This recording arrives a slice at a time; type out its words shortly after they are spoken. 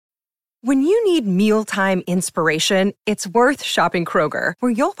When you need mealtime inspiration, it's worth shopping Kroger,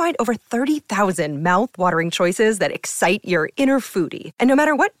 where you'll find over 30,000 mouth-watering choices that excite your inner foodie. And no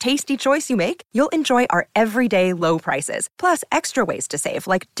matter what tasty choice you make, you'll enjoy our everyday low prices, plus extra ways to save,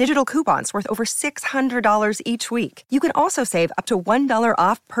 like digital coupons worth over $600 each week. You can also save up to $1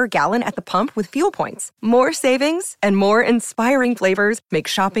 off per gallon at the pump with fuel points. More savings and more inspiring flavors make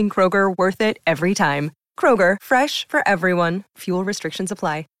shopping Kroger worth it every time. Kroger, fresh for everyone. Fuel restrictions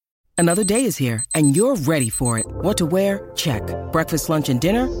apply. Another day is here, and you're ready for it. What to wear? Check. Breakfast, lunch, and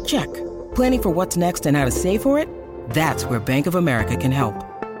dinner? Check. Planning for what's next and how to save for it? That's where Bank of America can help.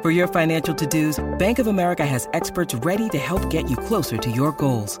 For your financial to-dos, Bank of America has experts ready to help get you closer to your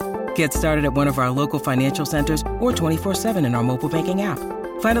goals. Get started at one of our local financial centers or 24/7 in our mobile banking app.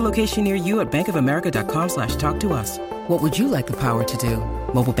 Find a location near you at bankofamerica.com/talktous. What would you like the power to do?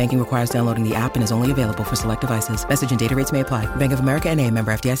 Mobile banking requires downloading the app and is only available for select devices. Message and data rates may apply. Bank of America N.A.,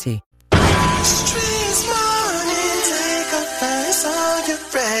 member FDIC. Streets morning, take a face on your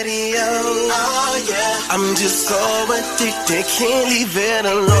radio. Oh yeah, I'm just so addicted, can't leave it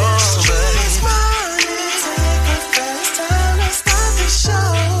alone. Streets morning, take a face time to start the show.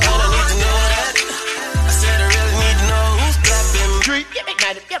 I don't need to know that. I said I really need to know who's clapping. Street,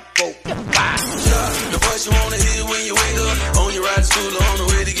 the voice you wanna hear when you wake up, on your ride to school or on the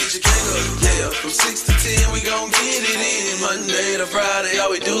way to get your cake up. Yeah, from 6 to 10 we gon' get it in. Monday to Friday,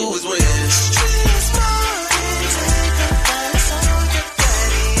 all we do is win. Streets morning, take a face on your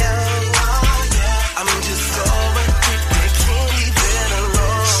radio. Oh yeah, I'm just so addicted, can't leave it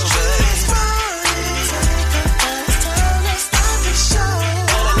alone. Streets morning, take a face time to start the show.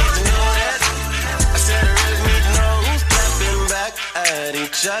 I don't need to know that. I said I really need to know who's clapping back at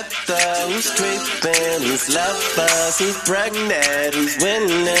each other, who's creeping, who's lovers, who's pregnant, who's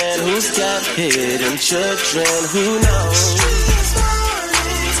winning, who's got hidden children, who knows?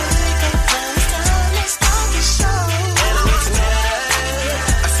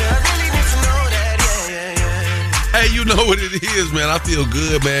 Hey, you know what it is, man. I feel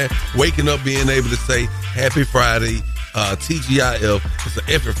good, man. Waking up, being able to say Happy Friday, TGIF. It's an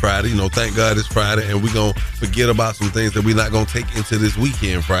effort Friday. You know, thank God it's Friday, and we're going to forget about some things that we're not going to take into this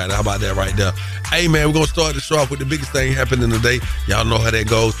weekend Friday. How about that right there? Hey, man, we're going to start the show off with the biggest thing happening today. Y'all know how that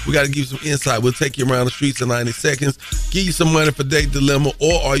goes. We got to give you some insight. We'll take you around the streets in 90 seconds, give you some money for Date Dilemma,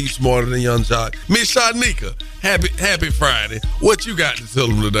 or Are You Smarter Than Young Jock? Miss Shanika, happy Friday. What you got to tell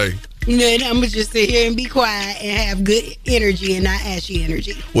them today? You know, and I'm going to just sit here and be quiet and have good energy and not ashy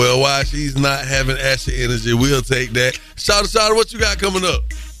energy. Well, while she's not having ashy energy, we'll take that. Shawty, what you got coming up?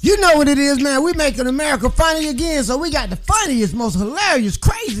 You know what it is, man. We're making America funny again, so we got the funniest, most hilarious,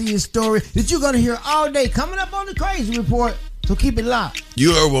 craziest story that you're going to hear all day coming up on the Crazy Report, so keep it locked.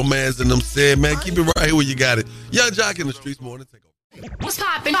 You heard what Mans and them said, man. Keep it right here where you got it. Young Jock in the Streets Morning Takeover. What's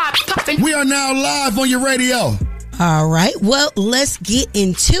poppin'? We are now live on your radio. All right. Well, let's get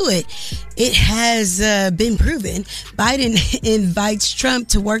into it. It has been proven Biden invites Trump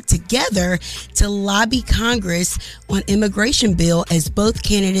to work together to lobby Congress on immigration bill as both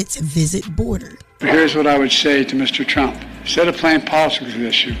candidates visit border. Here's what I would say to Mr. Trump. Instead of playing politics with this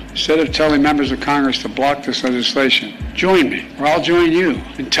issue, instead of telling members of Congress to block this legislation, join me, or I'll join you,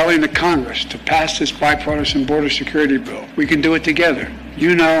 in telling the Congress to pass this bipartisan border security bill. We can do it together.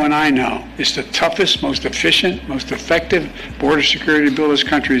 You know and I know it's the toughest, most efficient, most effective border security bill this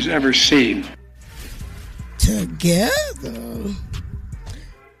country has ever seen. Together?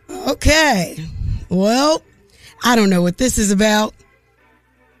 Okay. Well, I don't know what this is about,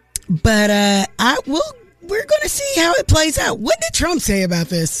 but we're going to see how it plays out. What did Trump say about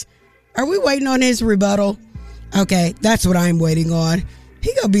this? Are we waiting on his rebuttal? Okay, that's what I'm waiting on.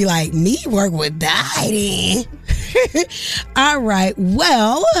 He gonna be like, me work with Biden. All right,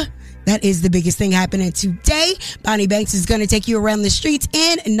 well, that is the biggest thing happening today. Bonnie Banks is going to take you around the streets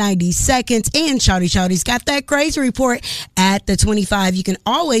in 90 seconds. And Shawty's got that Crazy Report at the 25. You can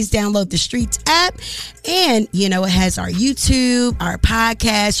always download the Streets app. And, you know, it has our YouTube, our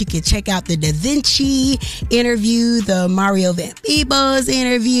podcast. You can check out the Da Vinci interview, the Mario Van Peebles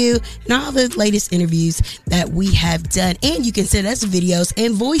interview, and all the latest interviews that we have done. And you can send us videos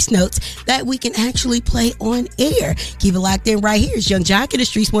and voice notes that we can actually play on air. Keep it locked in right here. It's Young Jock in the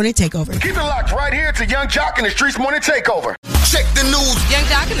Streets Morning Takeover. Keep it locked right here to Young Jock in the Streets Morning Takeover. Check the news. Young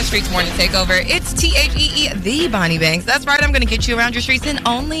Jock in the Streets Morning Takeover. It's THEE, the Bonnie Banks. That's right. I'm going to get you around your streets in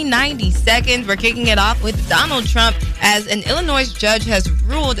only 90 seconds. We're kicking it off with Donald Trump, as an Illinois judge has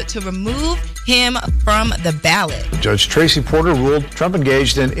ruled to remove him from the ballot. Judge Tracy Porter ruled Trump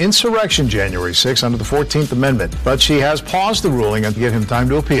engaged in insurrection January 6 under the 14th Amendment, but she has paused the ruling and to give him time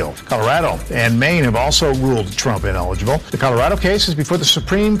to appeal. Colorado and Maine have also ruled Trump ineligible. The Colorado case is before the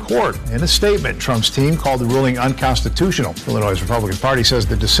Supreme Court. In a statement, Trump's team called the ruling unconstitutional. Illinois' Republican Party says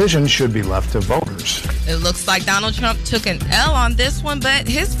the decision should be left to voters. It looks like Donald Trump took an L on this one, but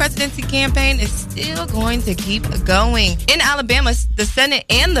his presidency campaign is still going to keep going. In Alabama, the Senate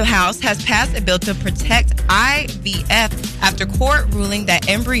and the House has passed a bill to protect IVF after court ruling that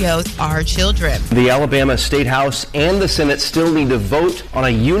embryos are children. The Alabama State House and the Senate still need to vote on a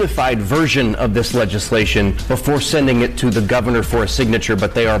unified version of this legislation before sending it to the governor for a signature,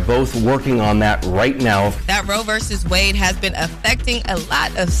 but they are both working on that right now. That Roe versus Wade has been affecting a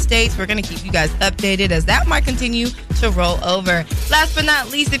lot of states. We're going to keep you guys updated as that might continue to roll over. Last but not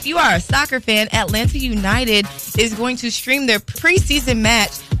least, if you are a soccer fan, Atlanta United is going to stream their preseason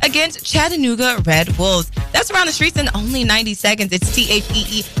match against Chattanooga Red Wolves. That's Around the Streets in only 90 seconds. It's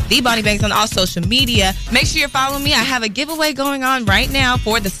THEE, the Bonnie Banks on all social media. Make sure you're following me. I have a giveaway going on right now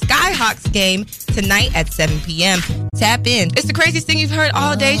for the Skyhawks game tonight at 7 p.m. Tap in. It's the craziest thing you've heard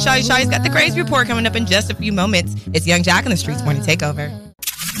all day. Shawty's got the crazy report coming up in just a few moments. It's Young Jock in the Streets Morning Takeover.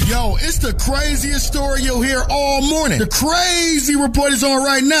 Yo, it's the craziest story you'll hear all morning. The crazy report is on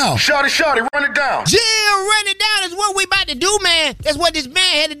right now. Shawty, run it down. Jill, run it down is what we about to do, man. That's what this man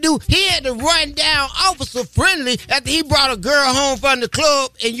had to do. He had to run down Officer Friendly after he brought a girl home from the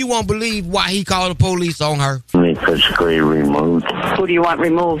club, and you won't believe why he called the police on her. Me physically removed. Who do you want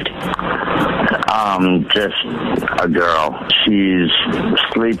removed? Just a girl. She's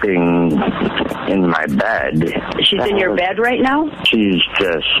sleeping in my bed. She's in your bed right now? She's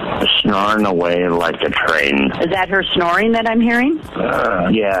just snoring away like a train. Is that her snoring that I'm hearing?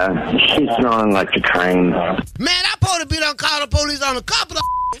 Yeah, she's snoring like a train. Man, I supposed to be done call the police on a couple of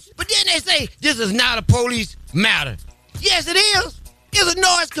but then they say this is not a police matter. Yes, it is. It's a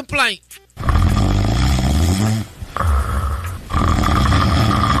noise complaint.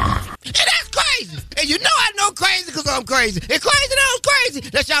 And that's crazy. And you know I know crazy because I'm crazy. And crazy knows crazy.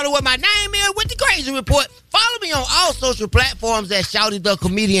 Let's shout out what my name is with the Crazy Report. Follow me on all social platforms at Shouty the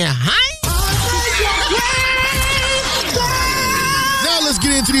Comedian. Now let's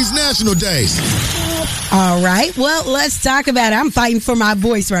get into these national days. All right. Well, let's talk about it. I'm fighting for my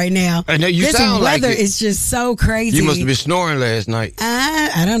voice right now. I know you this sound like weather it. is just so crazy. You must have been snoring last night.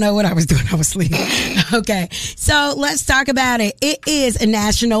 I don't know what I was doing. I was sleeping. Okay. So let's talk about it. It is a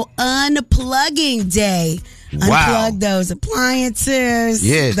National Unplugging Day. Wow. Unplug those appliances,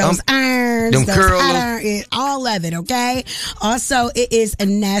 yes, those irons, them those hot irons, all of it, okay? Also, it is a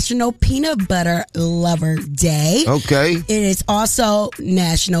National Peanut Butter Lover Day. Okay. It is also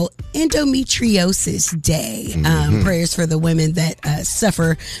National Endometriosis Day. Prayers for the women that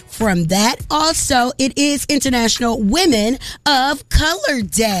suffer from that. Also, it is International Women of Color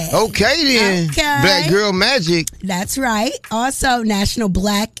Day. Okay, then. Okay. Black Girl Magic. That's right. Also, National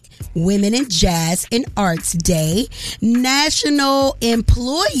Black Women in Jazz and Arts Day, National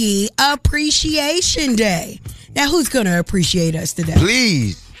Employee Appreciation Day. Now, who's going to appreciate us today?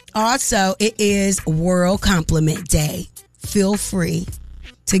 Please. Also, it is World Compliment Day. Feel free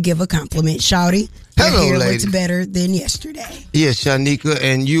to give a compliment. Shawty, your hair looks better than yesterday. Yes, Shanika,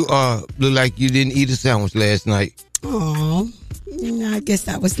 and you look like you didn't eat a sandwich last night. Aw, I guess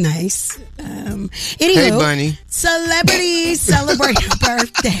that was nice. Anywho, hey, Bunny. Celebrities celebrate a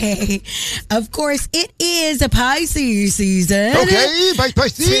birthday. Of course, it is a Pisces season. Okay,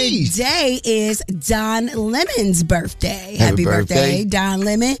 Pisces. Today is Don Lemon's birthday. Happy birthday, Don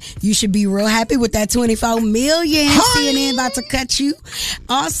Lemon. You should be real happy with that $24 million. CNN about to cut you.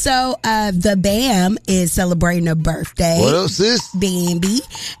 Also, the BAM is celebrating a birthday. What else, sis? Bambi.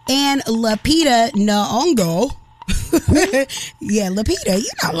 And Lupita Nyong'o. Yeah, Lupita. You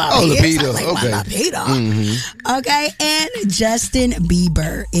know Lupita. Oh, Lupita. Like okay. Lupita. Mm-hmm. Okay, and Justin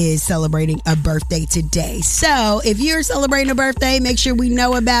Bieber is celebrating a birthday today. So if you're celebrating a birthday, make sure we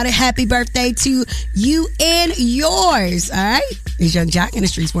know about it. Happy birthday to you and yours. All right? It's Young Jock in the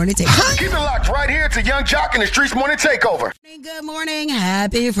Streets Morning Takeover. Keep it locked right here to Young Jock in the Streets Morning Takeover. Good morning.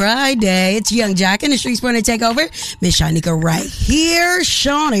 Happy Friday. It's Young Jock in the Streets Morning Takeover. Miss Shanika right here.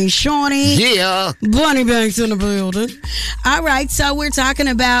 Shawnee. Yeah. Bonnie Banks in the building. All right, so we're talking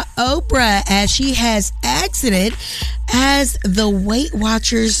about Oprah as she has exited as the Weight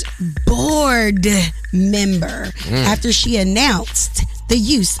Watchers board member after she announced the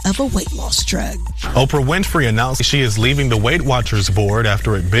use of a weight loss drug. Oprah Winfrey announced she is leaving the Weight Watchers board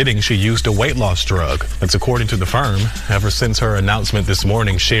after admitting she used a weight loss drug. That's according to the firm. Ever since her announcement this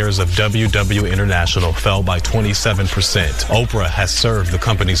morning, shares of WW International fell by 27%. Oprah has served the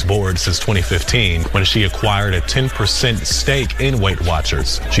company's board since 2015 when she acquired a 10% stake in Weight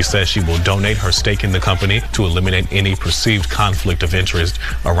Watchers. She says she will donate her stake in the company to eliminate any perceived conflict of interest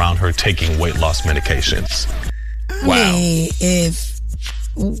around her taking weight loss medications. I mean, if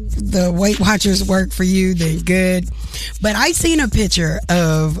the Weight Watchers work for you, then good. But I seen a picture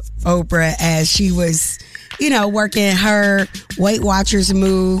of Oprah as she was, working her Weight Watchers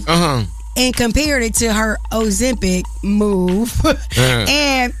move and compared it to her Ozempic move.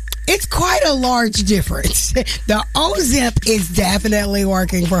 And it's quite a large difference. The Ozemp is definitely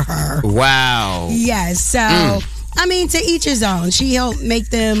working for her. Wow. Yes. So, I mean, to each his own. She helped make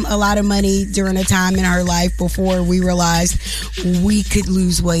them a lot of money during a time in her life before we realized we could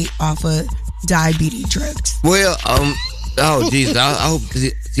lose weight off of diabetes drugs. Well, oh, Jesus, I hope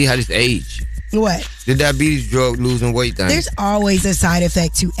to see how this age. What? The diabetes drug losing weight thing. There's always a side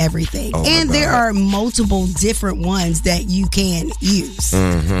effect to everything. And there are multiple different ones that you can use.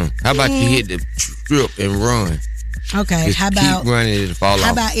 How about you hit the strip and run? Okay, Just how about keep running, it'll fall how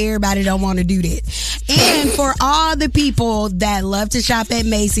off. about everybody don't want to do that? And for all the people that love to shop at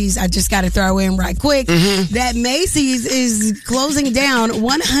Macy's, I just got to throw in right quick that Macy's is closing down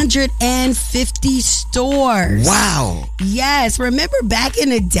 150 stores. Wow. Yes, remember back in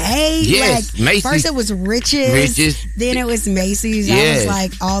the day? Yes, like, Macy's. First it was Riches, then it was Macy's. I was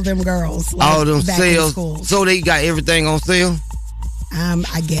like all them girls. Like, all them back in sales. school. So they got everything on sale?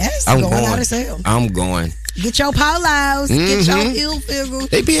 I guess. I'm going going. out of sale. I'm going. Get your polos. Get your heel figure.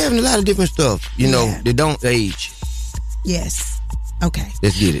 They be having a lot of different stuff. They don't age. Yes. Okay.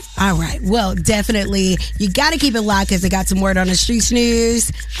 Let's get it. All right. Well, definitely, you got to keep it locked because they got some word on the streets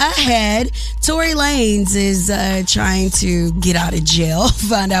news ahead. Tory Lanez is trying to get out of jail.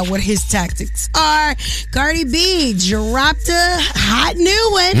 Find out what his tactics are. Cardi B dropped a hot new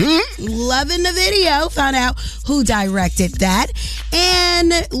one. Loving the video. Found out who directed that.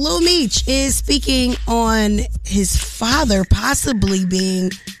 And Lil Meech is speaking on his father possibly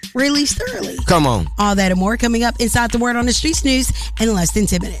being released early. Come on. All that and more coming up inside the Word on the Streets news in less than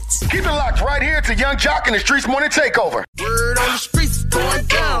 10 minutes. Keep it locked right here to Young Jock in the Streets Morning Takeover. Word on the streets going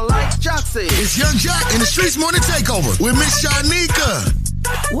down like Jock said. It's Young Jock in the Streets Morning Takeover with Miss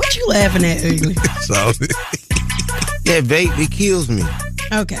Shanika. What you laughing at, Ugly? That vape, it kills me.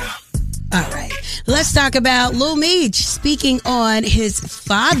 Okay. All right. Let's talk about Lil Meech speaking on his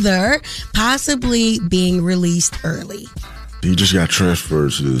father possibly being released early. He just got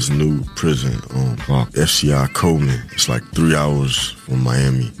transferred to this new prison called FCI Coleman. It's like 3 hours from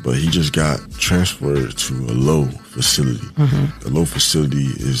Miami. But he just got transferred to a low facility. The low facility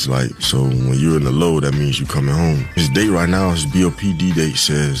is like, so when you're in the low, that means you're coming home. His date right now, his BOPD date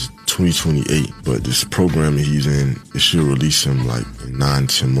says 2028. But this program that he's in, it should release him like in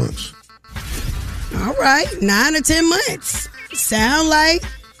 9-10 months. All right. 9 or 10 months. Sound like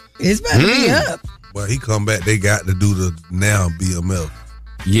it's about to be up. Well, he come back. They got to do the now BMF.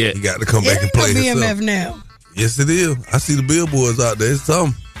 Yeah, he got to come back and play BMF himself. now. Yes, it is. I see the billboards out there. It's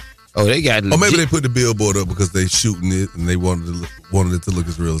something. Oh, they got. Or maybe they put the billboard up because they shooting it and they wanted it to look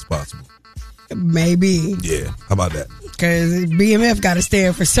as real as possible. Maybe. Yeah. How about that? Because BMF got to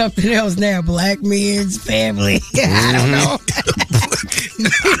stand for something else now. Black men's family. I don't know.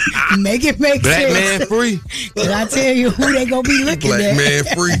 Make it make Black sense. man free. Because I tell you who they going to be looking Black at. man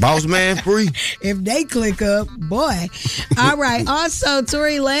free. Boss man free. If they click up, boy. All right. Also,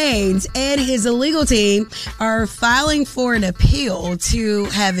 Tory Lanez and his illegal team are filing for an appeal to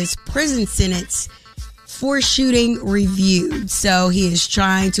have his prison sentence for shooting reviewed. So he is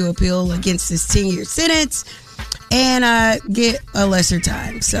trying to appeal against his 10-year sentence and get a lesser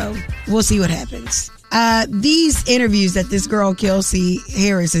time. So we'll see what happens. These interviews that this girl Kelsey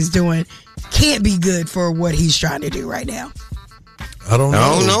Harris is doing can't be good for what he's trying to do right now. I don't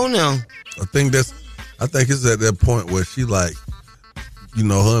know. No. I think it's at that point where she like,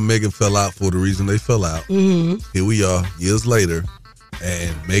 her and Megan fell out for the reason they fell out. Here we are, years later.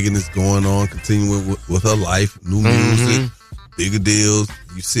 And Megan is going on, continuing with her life, new music, bigger deals.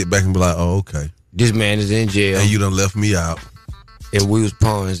 You sit back and be like, oh, okay. This man is in jail. And you done left me out. And we was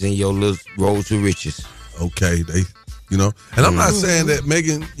pawns in your little road to riches. Okay, and I'm not saying that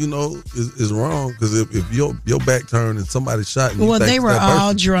Megan, is wrong, because if your back turned and somebody shot you, well, they were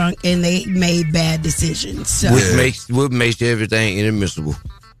all drunk and they made bad decisions. So. What makes everything inadmissible.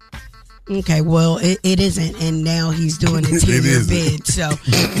 Okay, well, it isn't, and now he's doing it to your bid. So,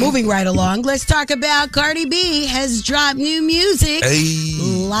 moving right along, let's talk about Cardi B has dropped new music. Hey.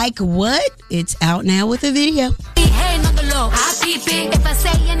 Like what? It's out now with a video. Hey, on the low, I peep it. If I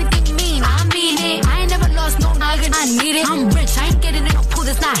say anything mean, I mean it. I ain't never lost no nugget, I need it. I'm rich, I ain't getting it, no pool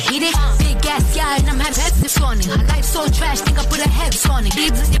that's not heated. Big ass, yeah, and I'm having heads on it. Her life so trash, think I put a head on it.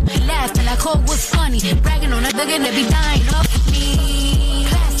 Leaves us laughing like, oh, what's funny? Bragging on her, they're gonna be dying up me.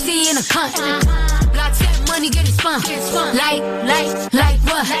 Classy in a cunt. Block that money, get it spun. Like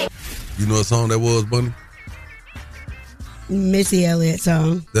what? You know what song that was, Bunny? Missy Elliott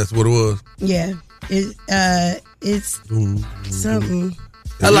song. That's what it was? Yeah. It's something.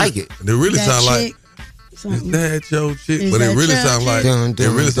 I like it. It really sound like, something. is that your chick? Is But it that really your sound like, chick? it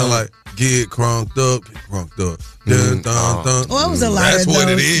really sound like, get crunked up. Dun, dun, dun. Well, it was a lot That's of what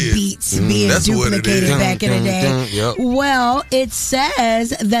those it is. beats being That's what it duplicated is. back in the day. Yep. Well, it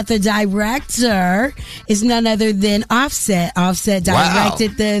says that the director is none other than Offset. Offset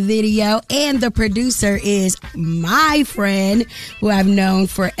directed the video, and the producer is my friend, who I've known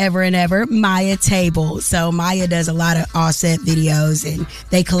forever and ever, Maya Table. So Maya does a lot of Offset videos, and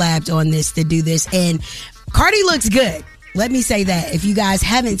they collabed on this to do this. And Cardi looks good. Let me say that. If you guys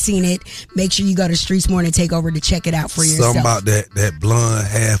haven't seen it, make sure you go to Streets Morning Takeover to check it out for yourself. Something about that blonde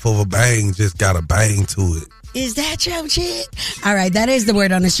half of a bang just got a bang to it. Is that your chick? All right, that is the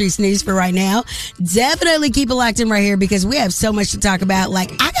word on the Streets News for right now. Definitely keep it locked in right here because we have so much to talk about.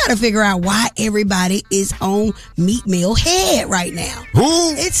 Like, I got to figure out why everybody is on Meat Meal head right now.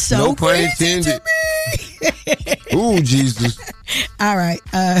 Who? It's so no pun crazy intended. to me. Ooh, Jesus. All right,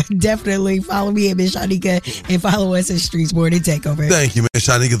 definitely follow me at Miss Shanika and follow us at Streets Morning Takeover. Thank you, man.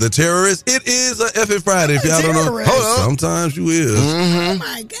 Shanika the Terrorist. It is a effing Friday. If y'all don't know, sometimes you is. Oh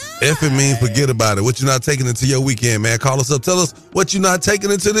my God. Effing mean forget about it. What you not taking into your weekend, man? Call us up. Tell us what you not taking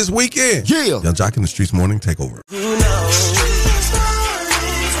into this weekend. Yeah. Young Jock in the Streets Morning Takeover.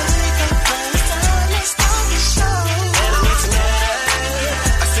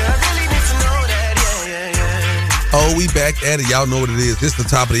 Oh, we back at it. Y'all know what it is. This is the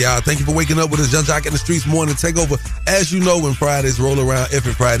top of the hour. Thank you for waking up with us. Young Jock in the Streets Morning Takeover. As you know, when Fridays roll around,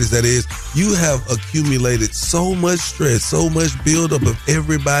 effing Fridays, that is, you have accumulated so much stress, so much buildup of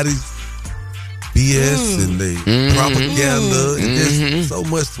everybody's BS and the propaganda and just so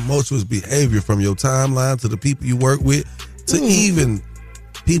much tumultuous behavior from your timeline to the people you work with to even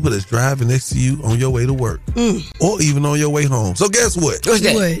people that's driving next to you on your way to work or even on your way home. So guess what? What's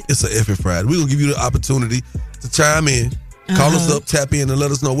that? It's an effing Friday. We're going to give you the opportunity to chime in, call us up, tap in, and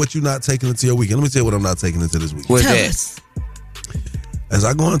let us know what you're not taking into your weekend. Let me tell you what I'm not taking into this weekend. What's Tell that? us. As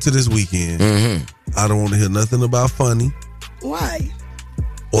I go into this weekend, I don't want to hear nothing about Funny Why?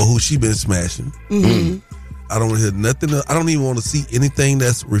 or who she been smashing. I don't want to hear nothing. I don't even want to see anything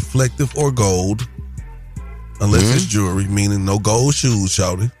that's reflective or gold unless it's jewelry, meaning no gold shoes,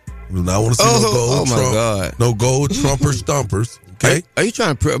 shouty. I do not want to see no gold God. no gold trumper stompers. Okay? Are you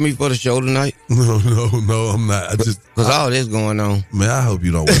trying to prep me for the show tonight? No, I'm not. Because all this going on. Man, I hope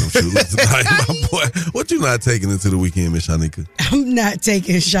you don't wear them shoes tonight, my boy. What you not taking into the weekend, Miss Shanika? I'm not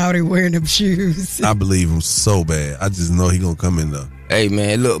taking Shawty wearing them shoes. I believe him so bad. I just know he gonna come in there. Hey,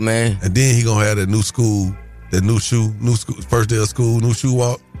 man, look, man. And then he gonna have that new school, first day of school, new shoe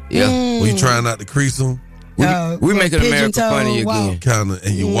walk. Yeah. Where you trying not to crease them. We making America funny again. Kind of,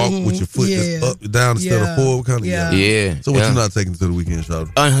 and you walk with your foot just up, down instead of forward. Kind of, Yeah. So what you not taking to the weekend,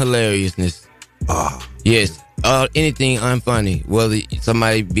 Shawty? Unhilariousness. Yes. Anything unfunny. Whether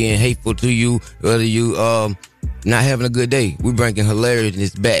somebody being hateful to you, whether you not having a good day. We bringing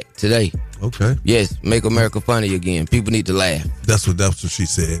hilariousness back today. Okay. Yes, make America funny again. People need to laugh. That's what she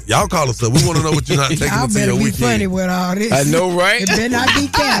said. Y'all call us up. We want to know what you're not taking Y'all into better your be weekend. funny with all this. I know, right? It better not be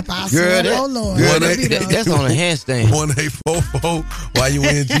cap. I swear, oh Lord. That's on a handstand.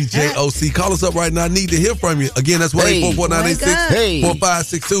 1-844-YUNGJOC. Call us up right now. I need to hear from you. Again, that's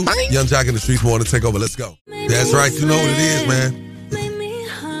 1-844-986-4562. Young Jock in the Streets Morning Takeover. Let's go. That's right. You know what it is, man.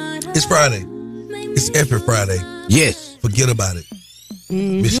 It's Friday. It's effing Friday. Yes. Forget about it.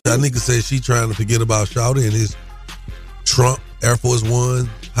 Miss Shanika says she trying to forget about Shawty and his Trump Air Force One,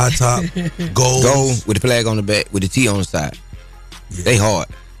 high top, gold. Gold with the flag on the back, with the T on the side. Yeah. They hard.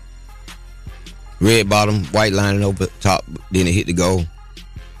 Red bottom, white lining over top, then it hit the gold.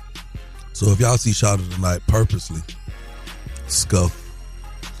 So if y'all see Shawty tonight, purposely scuff.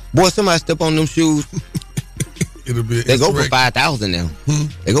 Boy, somebody step on them shoes. It'll be. They go for 5,000 now.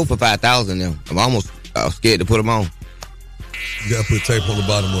 They go for 5,000 now. I'm almost scared to put them on. You gotta put tape on the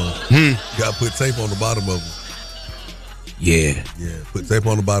bottom of them. You gotta put tape on the bottom of them. Yeah. Yeah, put tape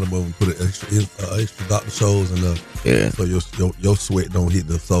on the bottom of them. Put extra Dr. Scholl's in there. So your sweat don't hit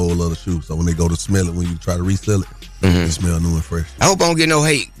the sole of the shoe. So when they go to smell it, when you try to resell it, it smell new and fresh. I hope I don't get no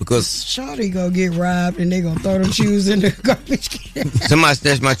hate because Shorty gonna get robbed and they gonna throw them shoes in the garbage can. somebody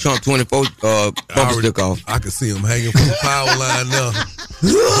snatched my Trump 24 bumper stick off. I can see them hanging from the power line now.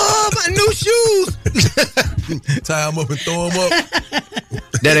 Oh, my new shoes. Tie them up and throw them up.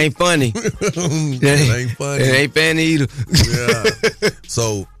 That ain't funny. That ain't funny. It ain't funny either. Yeah.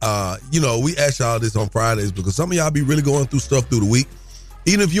 So, we ask y'all this on Fridays because some of y'all be really going through stuff through the week.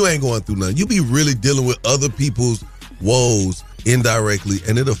 Even if you ain't going through nothing, you be really dealing with other people's woes indirectly,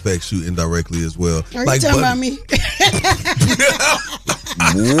 and it affects you indirectly as well. Are you talking about me?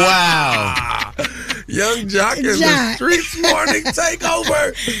 Wow. Young Jock in the Streets Morning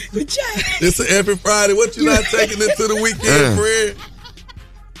Takeover. It's every Friday. What you not taking into the weekend, friend?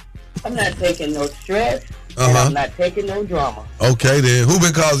 I'm not taking no stress. And I'm not taking no drama. Okay, then. Who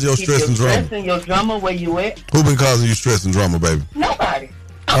been causing your stress and drama? Stress and your drama where you at? Who been causing you stress and drama, baby? Nobody.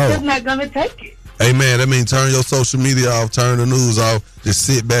 I'm just not gonna take it. Hey, man, that means turn your social media off, turn the news off, just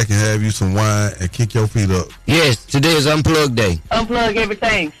sit back and have you some wine and kick your feet up. Yes, today is Unplug Day. Unplug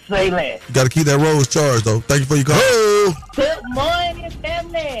everything. Say less. You got to keep that rose charged, though. Thank you for your call. Oh. Good morning,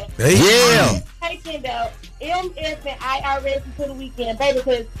 family. Hey. Yeah. Taking the MS and IRS into the weekend, baby,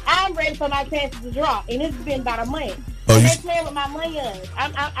 because I'm ready for my taxes to drop, and it's been about a month. They're playing with my money.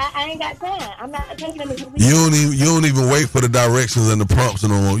 I ain't got time. I'm not taking them into the weekend. You don't even wait for the directions and the prompts no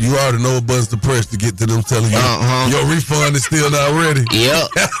more. You already know what buttons to press to get to them telling you your refund is still not ready. Yep.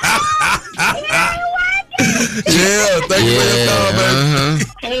 Yeah, thank you for your call, baby.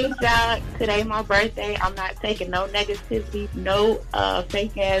 Hey, Jock. Today my birthday. I'm not taking no negativity, no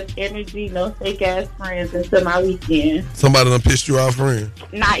fake ass energy, no fake ass friends into my weekend. Somebody done pissed you off, friend?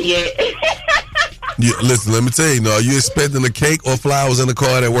 Not yet. Listen, let me tell you, are you expecting a cake or flowers in the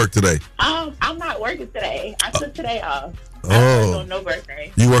car at work today? I'm not working today. I took today off. Oh. No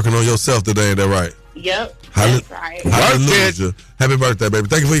birthday. You working on yourself today, ain't that right? Yep. That's right. Hallelujah. Happy birthday, baby.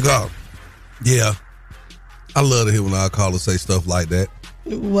 Thank you for your call. Yeah. I love to hear when our callers say stuff like that.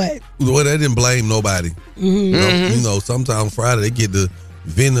 What? Well, they didn't blame nobody. You know, sometimes Friday they get to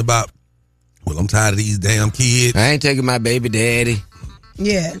vent about, well, I'm tired of these damn kids. I ain't taking my baby daddy.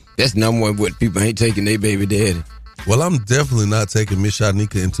 Yeah. That's number one what people ain't taking their baby daddy. Well, I'm definitely not taking Miss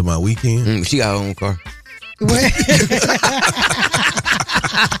Shanika into my weekend. She got her own car.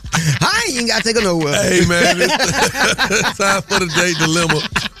 I ain't even got to take her nowhere. Hey, man, it's time for the J Dilemma.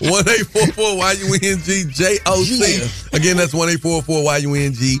 1-844-YUNG-JOC. Again, that's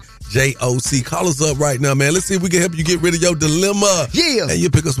 1-844-YUNG-JOC. Call us up right now, man. Let's see if we can help you get rid of your dilemma. Yeah. And you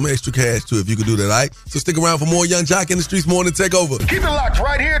pick up some extra cash, too, if you could do that, all right? So stick around for more Young Jock in the Streets Morning Takeover. Keep it locked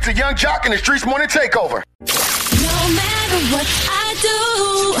right here to Young Jock in the Streets Morning Takeover. No matter what I do,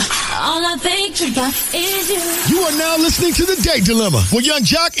 all I think about is you. You are now listening to The Day Dilemma with Young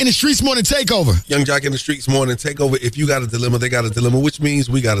Jock in the Streets Morning Takeover. Young Jock in the Streets Morning Takeover. If you got a dilemma, they got a dilemma, which means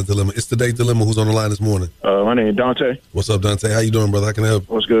we got a dilemma. It's The Day Dilemma. Who's on the line this morning? My name is Dante. What's up, Dante? How you doing, brother? How can I help?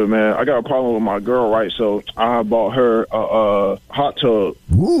 What's good, man? I got a problem with my girl, right? So I bought her a hot tub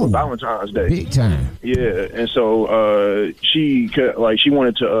for Valentine's Day. Big time. Yeah, and so she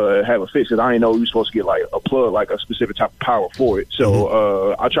wanted to have it fixed, because I didn't know you were supposed to get like a plug, like a specific type of power for it.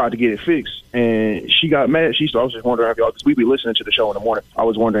 So I tried to get it fixed, and she got mad. I was just wondering if y'all, because we be listening to the show in the morning. I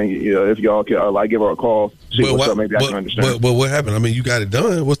was wondering if y'all could give her a call, see what's up. Maybe I can understand. But what happened? I mean, you got it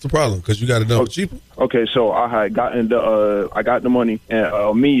done. What's the problem? Because you got it done for cheaper. Okay, so I had gotten I got the money, and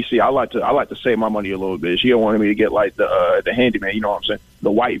I like to save my money a little bit. She wanted me to get like the handyman, you know what I'm saying,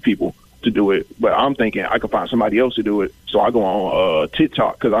 the white people to do it, but I'm thinking I could find somebody else to do it. So I go on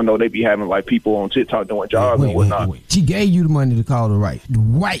TikTok, because I know they be having like people on TikTok doing jobs and whatnot. Wait. She gave you the money to call the white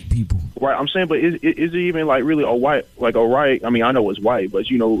people. Right, I'm saying, but is it even like really a white, like a right? I mean, I know it's white, but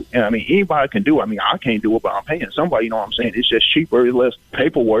anybody can do it. I mean, I can't do it, but I'm paying somebody, you know what I'm saying? It's just cheaper, it's less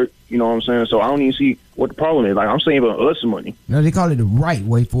paperwork, you know what I'm saying? So I don't even see what the problem is. Like, I'm saving us some money. No, they call it the right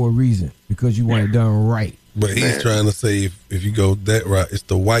way for a reason, because you want it done right. But he's trying to say if you go that route, it's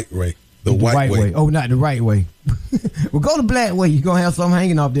the white way. The white way. Oh, not the right way. Well, go the black way. You're going to have something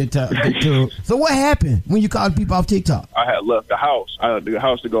hanging off that tub. So what happened when you called people off TikTok? I had left the house. I left the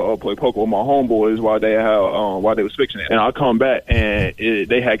house to go play poker with my homeboys while they was fixing it. And I come back, and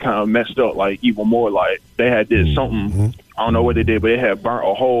they had kind of messed up, like even more. Like they had did something. I don't know what they did, but they had burnt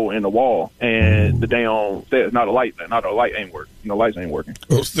a hole in the wall, and the damn light ain't working. Lights ain't working.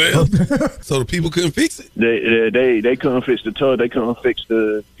 Oh, so the people couldn't fix it. They couldn't fix the tub. They couldn't fix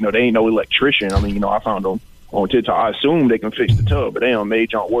the. They ain't no electrician. I mean, I found them on TikTok. I assume they can fix the tub, but they done made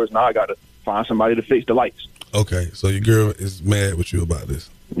junk worse. Now I got to find somebody to fix the lights. Okay, so your girl is mad with you about this.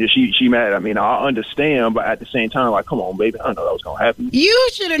 Yeah, she mad. I mean, I understand, but at the same time, like, come on, baby, I know that was gonna happen. You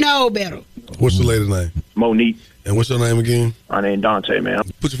should have known better. What's your lady's name? Monique. And what's your name again? My name Dante, man.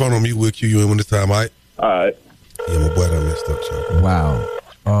 Put your phone on mute. We'll cue you in when it's time, all right? All right. Yeah, my boy done messed up, y'all.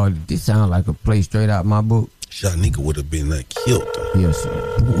 Wow. This sounds like a play straight out my book. Shanika would have been killed. Yes.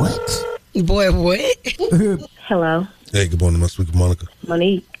 What? Boy, what? Hello. Hey, good morning, my sweet Monica.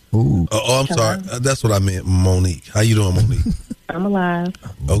 Monique. Ooh. I'm sorry. That's what I meant, Monique. How you doing, Monique? I'm alive.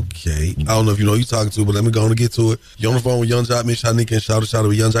 Okay. I don't know if you know who you're talking to, but let me go on and get to it. You're on the phone with Young Jock, Miss Shanika, and Shout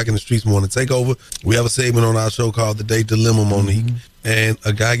with Young Jock in the Streets Morning Takeover. We have a segment on our show called The Date Dilemma, Monique. And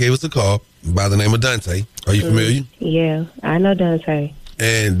a guy gave us a call by the name of Dante. Are you familiar? Yeah, I know Dante.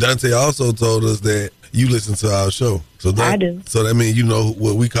 And Dante also told us that you listen to our show. So I do. So that means you know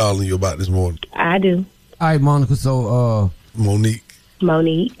what we calling you about this morning. I do. All right, Monica. So, Monique.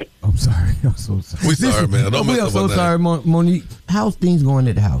 I'm sorry. I'm so sorry. We sorry, man. Don't mess I'm up so our sorry, Monique. How's things going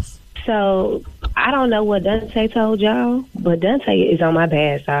at the house? So, I don't know what Dante told y'all, but Dante is on my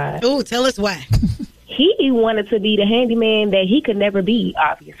bad side. Oh, tell us why. He wanted to be the handyman that he could never be,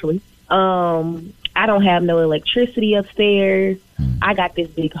 obviously. I don't have no electricity upstairs. I got this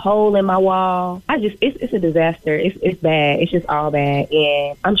big hole in my wall. It's a disaster. It's bad. It's just all bad,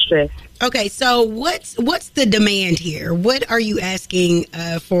 and I'm stressed. Okay, so what's the demand here? What are you asking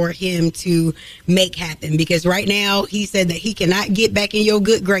for him to make happen? Because right now he said that he cannot get back in your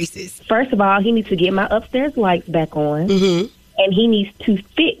good graces. First of all, he needs to get my upstairs lights back on, and he needs to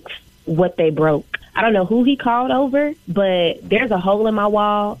fix what they broke. I don't know who he called over, but there's a hole in my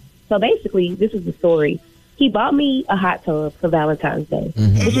wall. So basically, this is the story. He bought me a hot tub for Valentine's Day,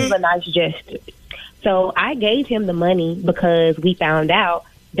 which is a nice gesture. So I gave him the money because we found out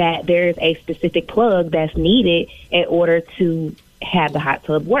that there's a specific plug that's needed in order to have the hot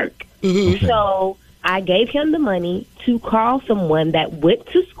tub work. So I gave him the money to call someone that went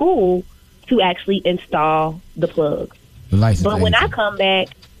to school to actually install the plug. But when I come back,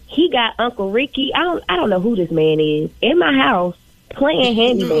 he got Uncle Ricky. I don't know who this man is in my house playing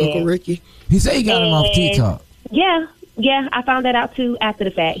handyman. Uncle Ricky. He said he got him off TikTok. Yeah, I found that out too after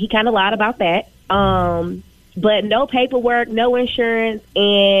the fact. He kind of lied about that. But no paperwork, no insurance,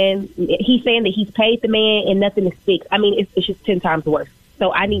 and he's saying that he's paid the man and nothing is fixed. I mean, it's just 10 times worse.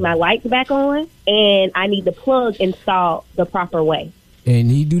 So I need my lights back on, and I need the plug installed the proper way.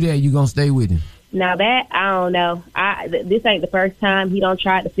 And he do that, you gonna stay with him? Now that, I don't know. This ain't the first time he don't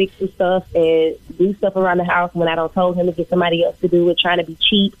try to fix some stuff and do stuff around the house when I don't told him to get somebody else to do it, trying to be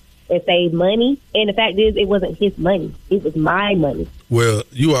cheap and save money. And the fact is, it wasn't his money. It was my money. Well,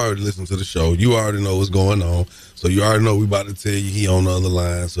 you already listened to the show. You already know what's going on. So you already know we about to tell you he on the other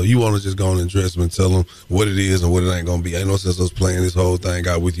line. So you want to just go on and address him and tell him what it is and what it ain't going to be. Ain't no sense us playing this whole thing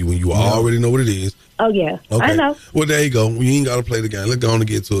out with you when you already know what it is. Oh, yeah. Okay. I know. Well, there you go. We ain't got to play the game. Let's go on and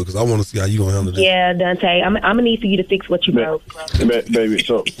get to it because I want to see how you going to handle this. Yeah, Dante, I'm going to need for you to fix what you broke. Baby,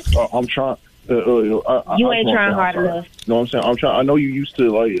 so I'm trying... you ain't trying hard enough. No, I'm saying I'm trying. I know you used to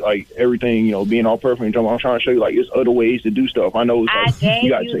like everything, being all perfect. I'm trying to show you there's other ways to do stuff. I know. I gave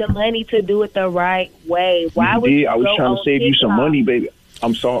you the money to do it the right way. Why would you? I was trying to save you some money, baby.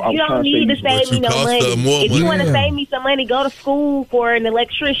 I'm sorry. You don't need to save me no money. If you want to save me some money, go to school for an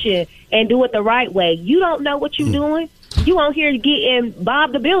electrician and do it the right way. You don't know what you're doing. You on here getting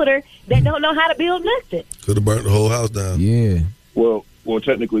Bob the Builder that don't know how to build nothing. Could have burnt the whole house down. Yeah. Well,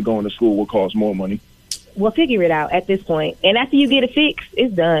 technically, going to school will cost more money. We'll figure it out at this point. And after you get it fixed,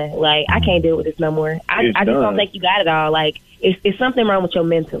 it's done. Like, I can't deal with this no more. I just don't think you got it all. Like, it's something wrong with your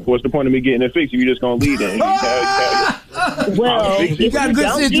mental. What's the point of me getting it fixed if you're just going to leave it? Well, if you don't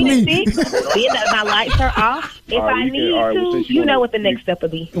get it fixed, then my lights are off. If I need to, you know what the next step will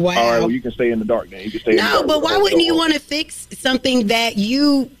be. Wow. All right, well, you can stay in the dark then. You can stay in the dark. No, but why wouldn't you want to fix something that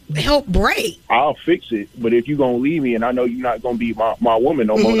you helped break? I'll fix it, but if you're going to leave me and I know you're not going to be my woman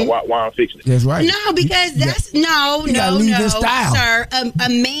no more, then why I'm fixing it? That's right. No, because that's no, sir. A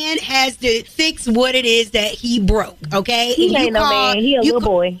man has to fix what it is that he broke, okay? He ain't no man. He a little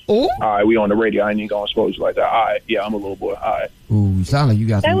boy. Ooh. All right, we on the radio. I ain't even going to expose you like that. All right, yeah, I'm a little boy. All right. Ooh, you sound like you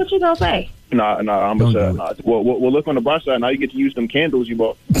got Say what you going to say. Nah, I'm going to say. Well, look on the bright side. Now you get to use them candles you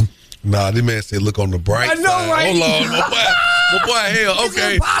bought. Nah, this man said look on the bright side. Right? Hold on, my boy, hell,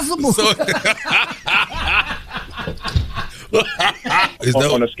 okay. It's impossible.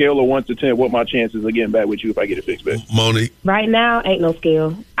 on a scale of 1 to 10, what my chances of getting back with you if I get it fixed back? Monique? Right now, ain't no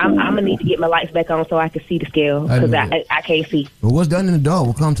scale. I'm gonna need to get my lights back on so I can see the scale because I can't see. But what's done in the door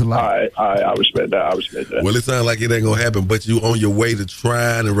will come to light. I respect that. Well, it sounds like it ain't gonna happen, but you on your way to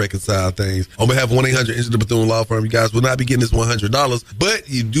trying to reconcile things. On behalf of 1-800 Enter the Bethune Law Firm, you guys will not be getting this $100, but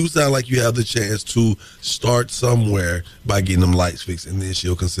you do sound like you have the chance to start somewhere by getting them lights fixed, and then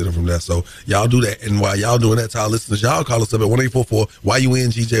she'll consider from that. So y'all do that, and while y'all doing that to our listeners, y'all call us up at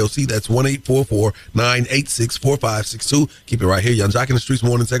 1-844-YUNGJOC. That's 1-844-986-4562. Keep it right here. Young Jock in the Streets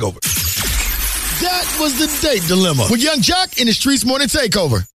Morning Takeover. That was the date dilemma with Young Jock in the Streets Morning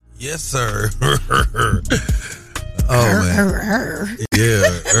Takeover. Yes, sir. Man.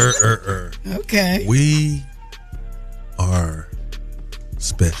 Yeah. Okay. We are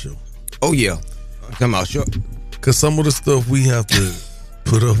special. Oh, yeah. Come out, sure. Because some of the stuff we have to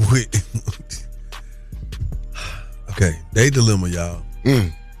put up with. Okay, date dilemma, y'all.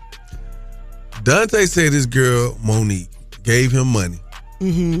 Dante said this girl, Monique, gave him money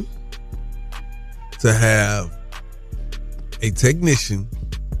to have a technician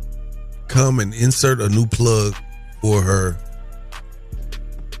come and insert a new plug for her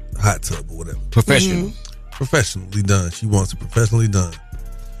hot tub or whatever. Professionally done. She wants it professionally done.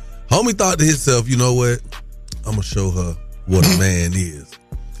 Homie thought to himself, you know what? I'm going to show her what a man is.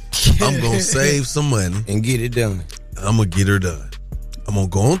 I'm going to save some money. And get it done. I'm going to get her done. I'm going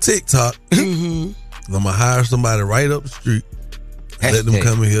to go on TikTok. And I'm going to hire somebody right up the street. And let them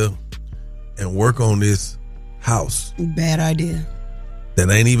come in here and work on this house. Bad idea. That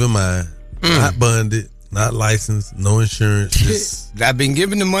ain't even mine. Not bonded, not licensed, no insurance. Just, I've been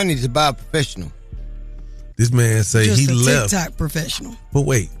given the money to buy a professional. This man say Just he a left. TikTok professional. But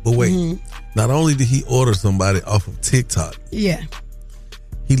wait. Not only did he order somebody off of TikTok, Yeah.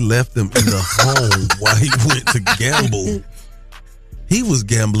 he left them in the home while he went to gamble. He was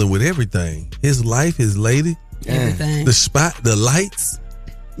gambling with everything. His life, his lady, Everything. the spot, the lights.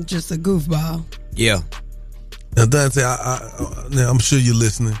 Just a goofball. Yeah. Now, Dante, now I'm sure you're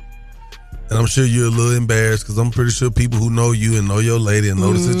listening. And I'm sure you're a little embarrassed because I'm pretty sure people who know you and know your lady and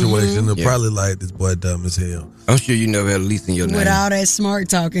know the situation are probably like, this boy dumb as hell. I'm sure you never had a lease in your name. With all that smart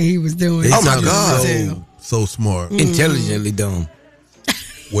talking he was doing. He Oh, my sounded God. So smart. Intelligently dumb.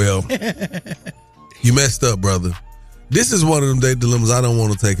 Well, you messed up, brother. This is one of them date dilemmas I don't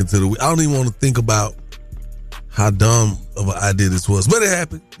want to take into the week. I don't even want to think about how dumb of an idea this was. But it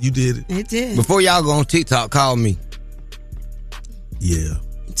happened. You did it. It did. Before y'all go on TikTok, call me. Yeah.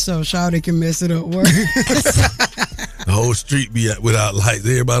 So Shawty can mess it up worse. The whole street be without lights.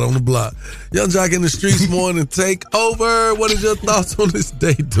 Everybody on the block. Young Jock in the Streets Morning Takeover. What is your thoughts on this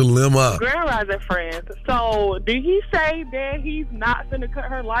date dilemma? Grand Rising friends. So, did he say that he's not finna cut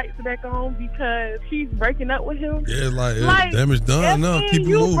her lights back on because she's breaking up with him? Yeah, like damage done. No, keep it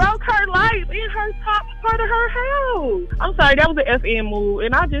you moving. broke her lights in her top part of her house. I'm sorry, that was an FN move,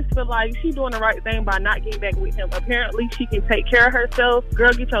 and I just feel like she's doing the right thing by not getting back with him. Apparently, she can take care of herself.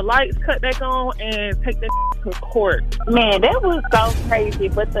 Girl, get your lights cut back on and take that to court. Man, that was so crazy.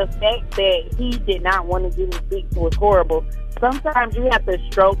 But the fact that he did not want to get his fixed was horrible. Sometimes you have to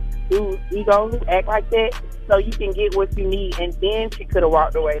stroke dudes' ego who act like that so you can get what you need. And then she could have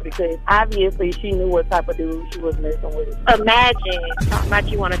walked away because obviously she knew what type of dude she was messing with. Imagine talking about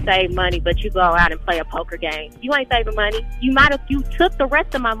you want to save money, but you go out and play a poker game. You ain't saving money. You took the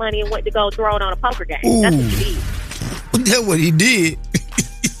rest of my money and went to go throw it on a poker game. Ooh. That's what you did. That's what he did.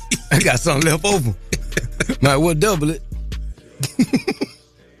 I got something left over. Might well double it.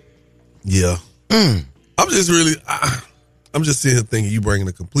 Yeah. I'm just really, I'm just sitting here thinking you bringing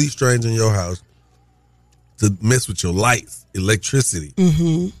a complete stranger in your house to mess with your lights, electricity.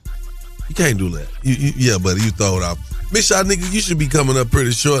 You can't do that. Yeah, buddy, you throw it out. Miss Shanika, you should be coming up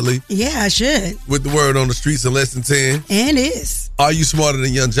pretty shortly. Yeah, I should. With the word on the streets in less than 10. And is. Are You Smarter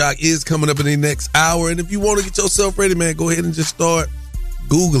Than Young Jock is coming up in the next hour. And if you want to get yourself ready, man, go ahead and just start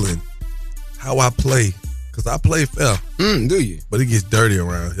Googling how I play. Because I play fair. Do you? But it gets dirty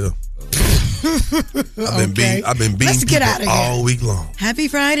around here. I've been beating Let's get out people of here. all week long. Happy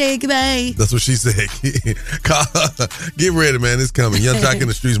Friday. Goodbye. That's what she said. Get ready, man. It's coming. Young Jock in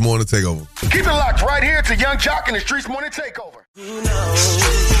the Streets Morning Takeover. Keep it locked right here to Young Jock in the Streets Morning Takeover.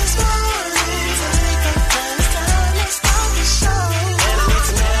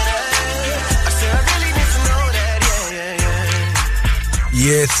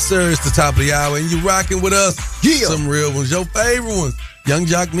 Yes, sir. It's the top of the hour, and you're rocking with us. Yeah. Some real ones. Your favorite ones. Young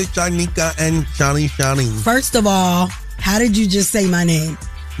Jock, Miss Shanika, and Shani. First of all, how did you just say my name?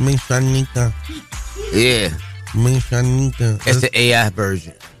 Miss Shanika. Yeah. Miss Shanika. That's the AI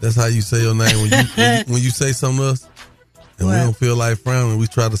version. That's how you say your name when you say something to us. And we don't feel like frowning. We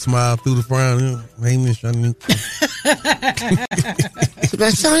try to smile through the frown. Hey, Miss Shanika.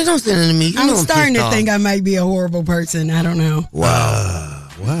 Sonny, don't send it to me. You know I'm starting to think I might be a horrible person. I don't know.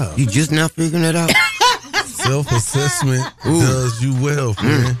 Wow. You just now figuring it out? Self-assessment does you well,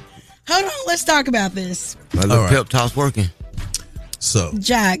 friend. Hold on. Let's talk about this. My little pep talk's working. So,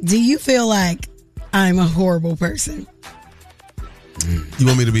 Jack, do you feel like I'm a horrible person? You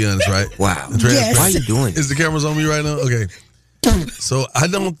want me to be honest, right? Wow. Yes. Why are you doing it? Is the cameras on me right now? Okay. So I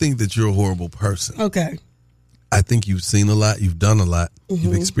don't think that you're a horrible person. Okay. I think you've seen a lot. You've done a lot. Mhm.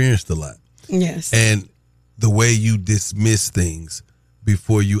 You've experienced a lot. Yes. And the way you dismiss things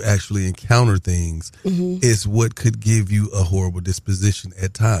before you actually encounter things Mhm. is what could give you a horrible disposition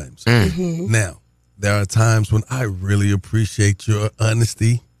at times. Mhm. Now, there are times when I really appreciate your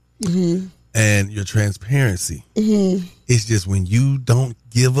honesty Mhm. and your transparency. Mhm. It's just when you don't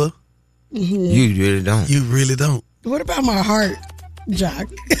give a, Mhm. You really don't. you really don't. What about my heart, Jack?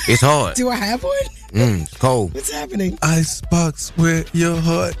 It's hard. Do I have one? It's cold. What's happening? Icebox where your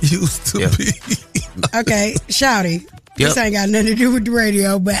heart used to be. Okay, Shouty. This Yep. ain't got nothing to do with the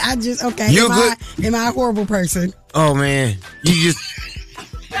radio, but I just You're am I a horrible person? Oh, man. You just...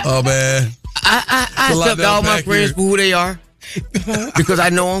 Oh, man. I Pull out accept that all my back friends here. for who they are because I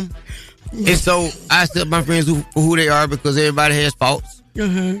know them. And so I accept my friends for who they are because everybody has faults.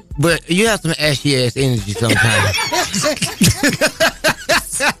 Uh-huh. But you have some ashy ass energy sometimes.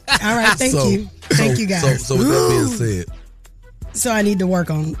 All right, thank you. Thank you, guys. So with that being said, So I need to work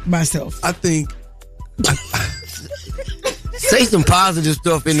on myself. I think Say some positive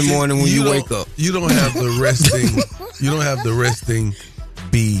stuff in the morning when you wake up. You don't have the resting. You don't have the resting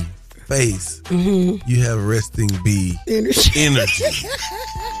bee face. Mhm. You have resting bee Energy.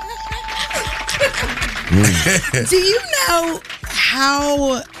 Do you know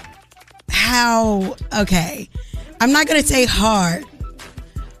how okay, I'm not going to say hard,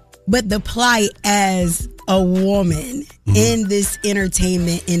 but the plight as a woman in this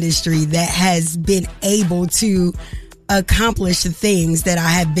entertainment industry that has been able to accomplish the things that I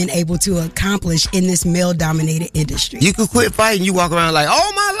have been able to accomplish in this male-dominated industry. You could quit fighting. You walk around like,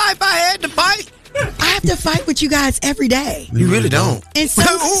 all my life I had to fight. I have to fight with you guys every day. You really don't. And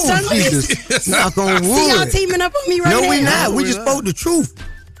some Jesus. Knock on See y'all wood. teaming up on me right now. No, we not. We just spoke the truth.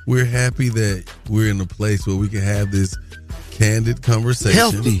 We're happy that we're in a place where we can have this candid conversation.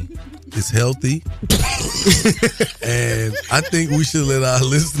 Healthy. It's healthy. And I think we should let our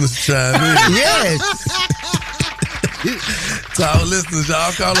listeners chime in. Yes. To our listeners,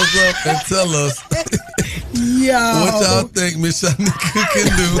 y'all call us up and tell us what y'all think Miss Shanika can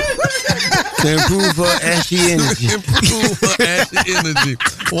do to improve her ashy energy. Improve her ashy energy.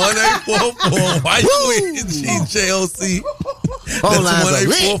 1-844 White Queen GJOC. Phone That's lines are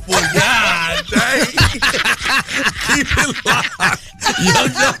lit. 1-844. God dang. Keep it locked. Young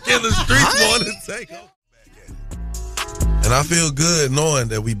Jock in the streets want to take over. And I feel good knowing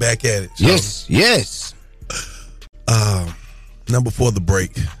that we back at it. Yes, yes. Now before the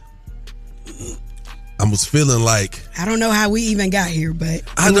break, I was feeling like I don't know how we even got here, but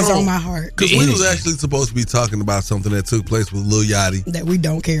it was on my heart. because we was actually supposed to be talking about something that took place with Lil Yachty That we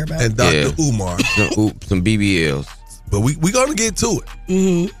don't care about. and Dr. Umar. Some BBLs. But we gonna get to it.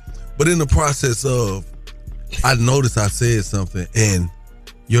 Mm-hmm. But in the process of, I noticed I said something and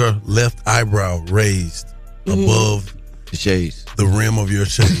your left eyebrow raised above the shades, the rim of your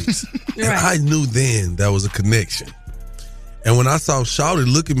shades. And I knew then that was a connection. And when I saw Shawty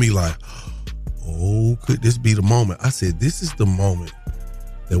look at me like, oh, could this be the moment? I said, this is the moment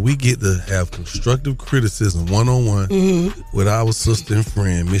that we get to have constructive criticism one-on-one with our sister and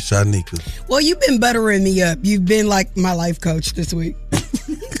friend, Miss Shanika. Well, you've been buttering me up. You've been like my life coach this week.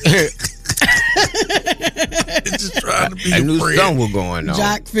 Just trying to be I knew friend. something was going on.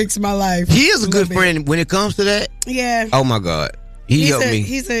 Jack fixed my life. He is a good friend when it comes to that. Yeah. Oh my God. He helped me.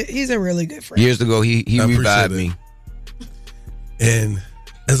 He's a really good friend. Years ago, he I appreciate revived it. me. And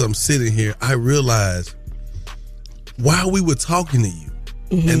as I'm sitting here, I realized while we were talking to you,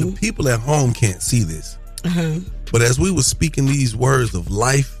 and the people at home can't see this, but as we were speaking these words of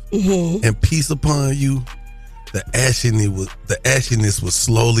life and peace upon you, the ashiness was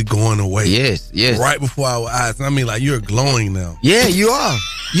slowly going away. Yes, yes. Right before our eyes. And I mean, like, you're glowing now. Yeah, you are.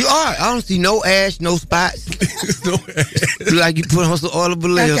 You are. I don't see no ash, no spots. Like you put on some oil of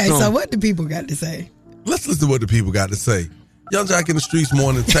Belay or Okay, something. so what do people got to say? Let's listen to what the people got to say. Young Jock in the Streets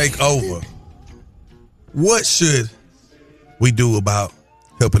morning take over. What should we do about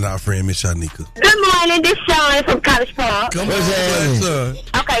helping our friend Miss Shanika? Good morning, this is Sean from College Park. Come on, son.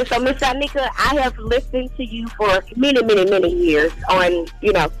 Okay, so Miss Shanika, I have listened to you for many years on,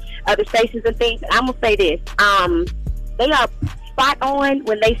 other stations and things. And I'm gonna say this. they are spot on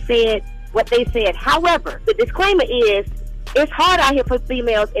when they said what they said. However, the disclaimer is, it's hard out here for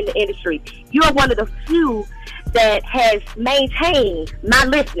females in the industry. You are one of the few that has maintained my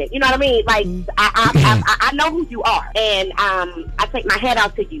listening. You know what I mean? Like, I know who you are, and I take my hat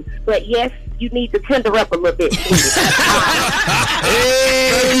out to you. But yes, you need to tender up a little bit. Hey,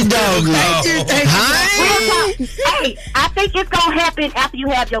 doggy. Hey, I think it's gonna happen after you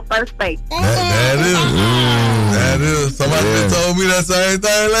have your first baby. That is. Somebody just told me that same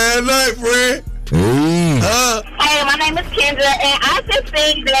thing last night, friend. Hey, my name is Kendra, and I just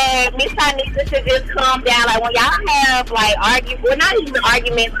think that Miss Tanisha should just calm down. Like, when y'all have, like, not even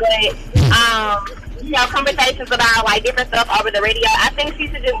arguments, but, conversations about, like, different stuff over the radio, I think she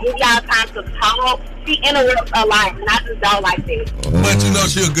should just give y'all time to talk. She interrupts a lot, and I just don't like that. But you know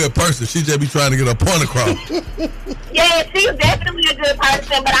she's a good person. She just be trying to get her point across. Yeah, she's definitely a good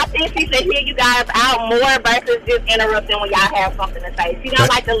person, but I think she should hear you guys out more versus just interrupting when y'all have something to say. She don't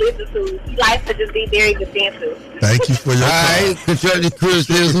like to listen to. She likes to just be very defensive. Thank you for your time. Constructive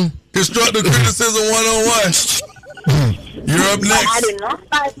criticism. Constructive criticism 101. You're up next. I did not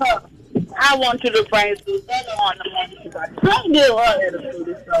fight her. I want you to praise you. They don't want the money. Don't give her attitude.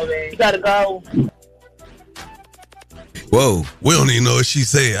 It's so bad. You gotta go. Whoa. We don't even know what she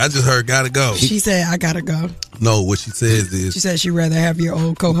said. I just heard gotta go. She said, I gotta go. No, what she says is... She said she'd rather have your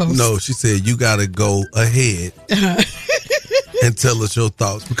old co-host. No, she said you gotta go ahead and tell us your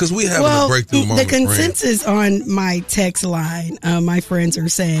thoughts. Because we having a breakthrough moment, the consensus on my text line, my friends are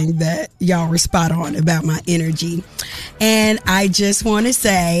saying that y'all were spot on about my energy. And I just want to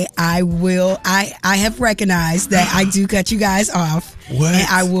say I have recognized that I do cut you guys off. What? And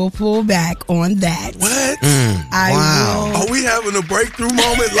I will pull back on that. What? Wow. Are we having a breakthrough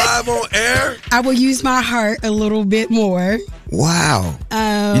moment live on air? I will use my heart a little bit more. Wow.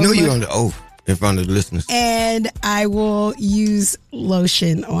 You know you're on the oath in front of the listeners. And I will use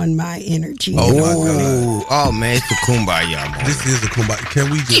lotion on my energy. Oh, my God. Oh, man, it's the kumbaya moment. This is a kumbaya.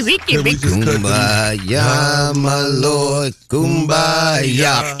 Can we just kumbaya, my lord,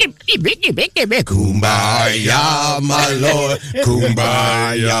 kumbaya. Kumbaya, my lord,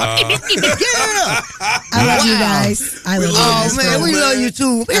 kumbaya. I love you guys. I love you guys. Oh, man, we love you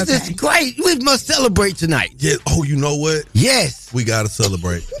too. This is great. We must celebrate tonight. Yeah. Oh, you know what? Yes. We got to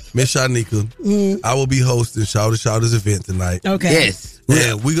celebrate. Miss Shanika, I will be hosting Shouters event tonight. Okay. Yes.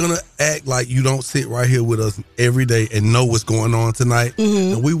 And we're going to act like you don't sit right here with us every day and know what's going on tonight.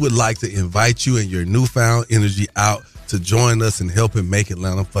 And we would like to invite you and your newfound energy out to join us and help and make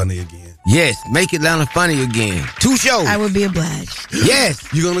Atlanta funny again. Yes, make Atlanta funny again. 2 shows. I would be obliged. Yes.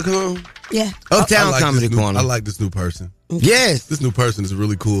 You going to come? Yeah. Uptown Comedy Corner. I like this new person. Yes. This new person is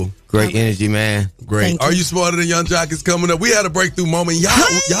really cool. Great energy, man. Great. Thank Are you. you smarter than Young Jock is coming up? We had a breakthrough moment.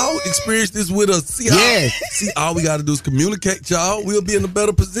 Y'all experienced this with us. See all we got to do is communicate, y'all. We'll be in a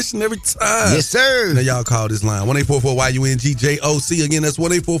better position every time. Yes, sir. Now y'all call this line 1-844-YUNGJOC. Again, that's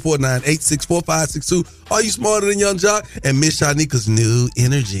 1-844-986-4562. Are you smarter than Young Jock and Miss Shanika's new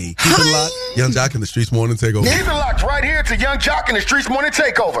energy? Keep it locked. Young Jock in the Streets Morning Takeover. Keep it locked right here to Young Jock in the Streets Morning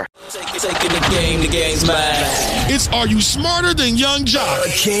Takeover. Taking the game's mine. It's Are You Smarter Than Young Jock? A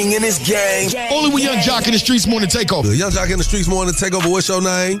king in his gang. Only with Young Jock in the Streets Morning Takeover. The Young Jock in the Streets Morning Takeover. What's your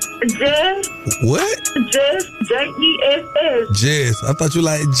name? Jess. What? Jess. Jess. Jess. I thought you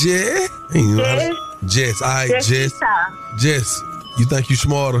like Jess. Jess. All right, Jess. Jess, you think you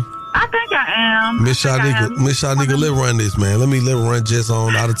smarter? I think I am. Miss Shanika, let run this, man. Let run Jess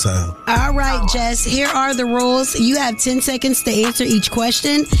on out of town. All right, Jess, here are the rules. You have 10 seconds to answer each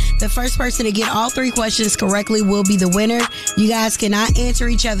question. The first person to get all 3 questions correctly will be the winner. You guys cannot answer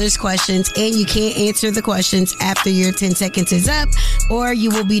each other's questions, and you can't answer the questions after your 10 seconds is up, or you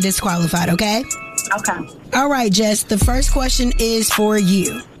will be disqualified, okay? Okay. All right, Jess, the first question is for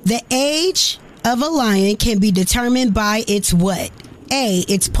you. The age of a lion can be determined by its what? A,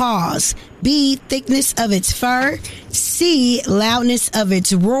 its paws. B, thickness of its fur. C, loudness of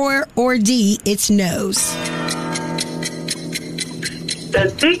its roar. Or D, its nose.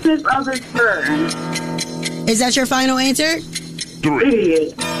 The thickness of its fur. Is that your final answer?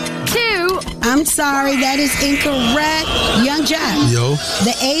 3. 2. I'm sorry, that is incorrect. Young Jack. Yo.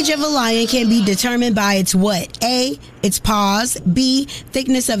 The age of a lion can be determined by its what? A, its paws. B,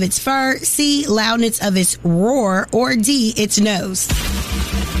 thickness of its fur. C, loudness of its roar. Or D, its nose.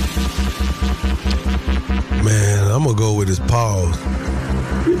 Man, I'm going to go with his paws.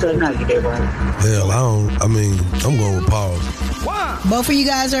 You better not get that right. Hell, I'm going with paws. Both of you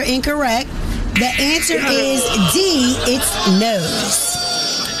guys are incorrect. The answer is D, its nose.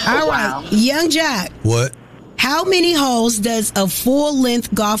 All right, Young Jack. What? How many holes does a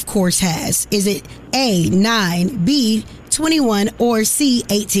full-length golf course has? Is it A, 9, B, 21, or C,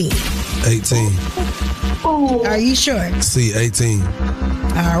 18? 18. Are you sure? C, 18.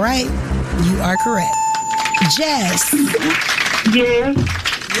 All right. You are correct. Jess. Yeah.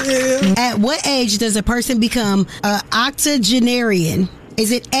 At what age does a person become an octogenarian?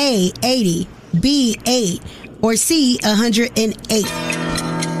 Is it A, 80, B, 8, or C, 108?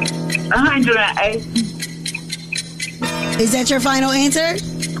 108. Is that your final answer?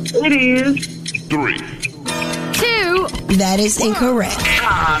 It is. 3. 2. That is incorrect.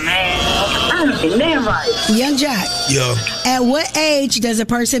 Aw, man. Damn right. Young Jock. Yo. At what age does a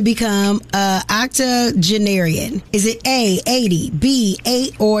person become an octogenarian? Is it A, 80, B,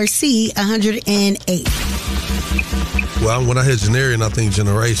 8, or C, 108? Well, when I hear generian, I think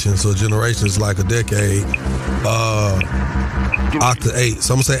generation. So generation is like a decade. Octa 8.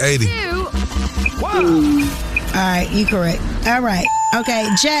 So I'm going to say 80. All right, you correct. All right. Okay,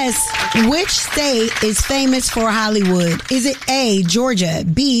 Jess, which state is famous for Hollywood? Is it A, Georgia,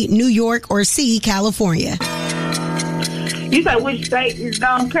 B, New York, or C, California? You said which state is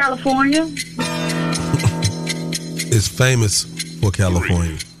California? It's famous for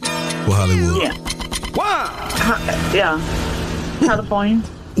California, for Hollywood. Yeah. Wow. Yeah. California.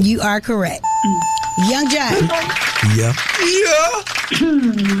 You are correct. Young Jack. Yeah. Give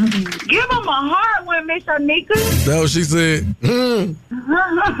him a hard one, Miss Anika. That what she said?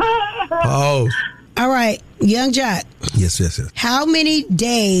 Oh. All right, Young Jack. Yes. How many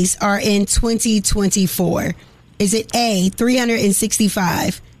days are in 2024? Is it A,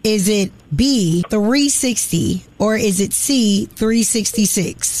 365? Is it B, 360? Or is it C,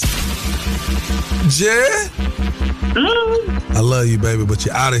 366? Jay? I love you, baby, but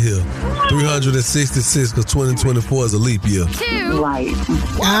you're out of here. 366 because 2024 is a leap year. Right.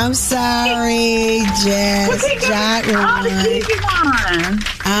 I'm sorry, Jess. Jack won.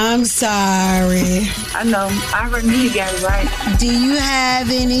 I'm sorry. I know. I already knew you got it right. Do you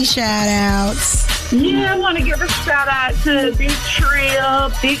have any shout outs? Yeah, I want to give a shout out to Big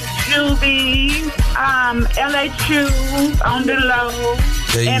Trill, Big Juvie, LHU, On the Low,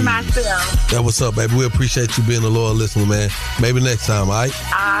 and myself. That what's up, baby. We appreciate you being a loyal listener, man. Maybe next time, all right?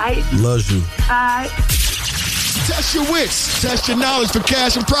 All right. Loves you. All right. Test your wits. Test your knowledge for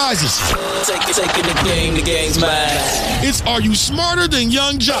cash and prizes. Taking the game's mine. It's Are You Smarter Than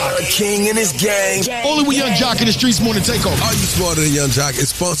Young Jock? A king and his gang. Only with Young Jock in the Streets Morning Takeover. Are You Smarter Than Young Jock? It's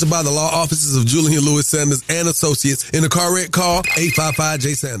sponsored by the law offices of Julian Lewis Sanders and Associates. In a car wreck, call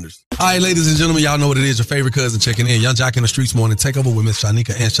 855-J-Sanders. All right, ladies and gentlemen, y'all know what it is. Your favorite cousin checking in. Young Jock in the Streets Morning Takeover with Miss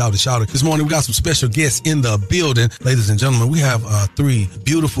Shanika and Shouty. This morning, we got some special guests in the building. Ladies and gentlemen, we have 3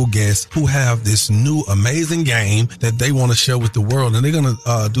 beautiful guests who have this new amazing game that they want to share with the world. And they're going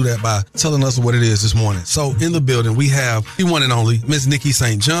to do that by telling us what it is this morning. So in the building, we have the one and only Miss Nikki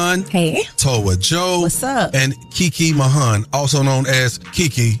St. John. Hey. Toa Joe. What's up? And Kiki Mahan, also known as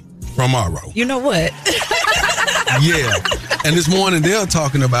Kiki from Morrow. You know what? Yeah. And this morning, they're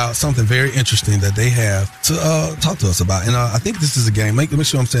talking about something very interesting that they have to talk to us about. And I think this is a game. Make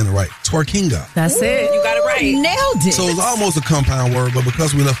sure I'm saying it right. Twerkinga. That's it. You got it right. Nailed it. So it's almost a compound word, but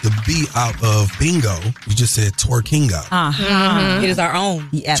because we left the B out of bingo, you just said twerkinga. It is our own.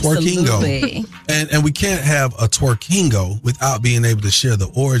 Twerkingo. And we can't have a twerkingo without being able to share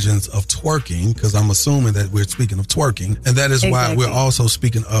the origins of twerking, because I'm assuming that we're speaking of twerking. And that is why we're also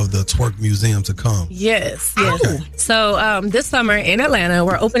speaking of the Twerk Museum to come. Yes. Okay. So this summer in Atlanta,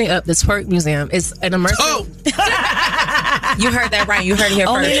 we're opening up the Twerk Museum. It's an immersive. You heard that right. You heard it here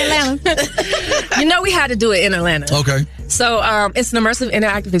Only first. in Atlanta. You know we had to do it in Atlanta. Okay. So it's an immersive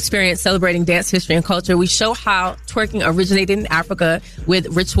interactive experience celebrating dance history and culture. We show how twerking originated in Africa with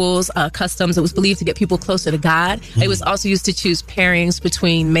rituals, customs. It was believed to get people closer to God. It was also used to choose pairings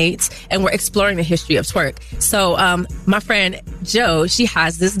between mates, and we're exploring the history of twerk. So my friend Jo, she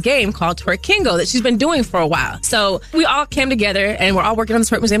has this game called Twerkingo that she's been doing for a while. So we all came together and we're all working on the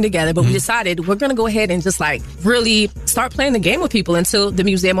Twerk Museum together, but we decided we're going to go ahead and just like really start playing the game with people until the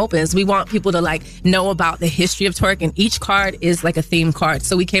museum opens. We want people to like know about the history of twerk, and each card is like a theme card.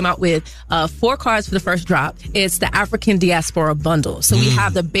 So we came out with 4 cards for the first drop. It's the African Diaspora Bundle. So we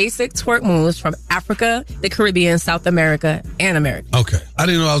have the basic twerk moves from Africa, the Caribbean, South America, and America. Okay. I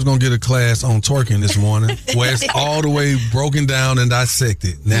didn't know I was going to get a class on twerking this morning where it's all the way broken down and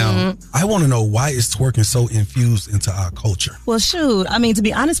dissected. Now, I want to know, why is twerking so infused into our culture? Well, shoot. I mean, to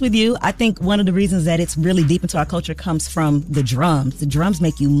be honest with you, I think one of the reasons that it's really deep into our culture comes from the drums. The drums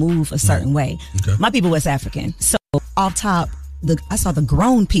make you move a certain way. Okay. My people West African. So off top, I saw the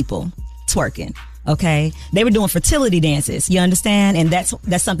grown people twerking. Okay, they were doing fertility dances. You understand? And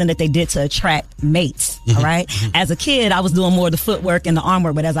that's something that they did to attract mates. All right. As a kid, I was doing more of the footwork and the arm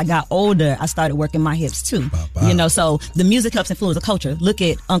work, but as I got older, I started working my hips too. You know, so the music helps influence the culture. Look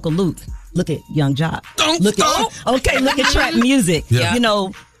at Uncle Luke. Look at Young Jock. Look at trap music. Yeah. You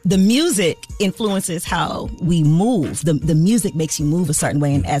know, the music influences how we move. The music makes you move a certain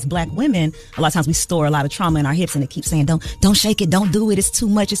way. And as black women, a lot of times we store a lot of trauma in our hips and it keeps saying, don't shake it, don't do it, it's too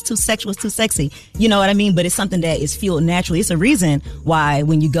much, it's too sexual, it's too sexy. You know what I mean? But it's something that is fueled naturally. It's a reason why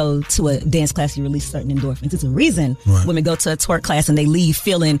when you go to a dance class, you release certain endorphins. It's a reason women go to a twerk class and they leave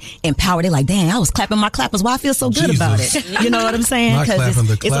feeling empowered. They're like, dang, I was clapping my clappers. Why I feel so good about it? You know what I'm saying?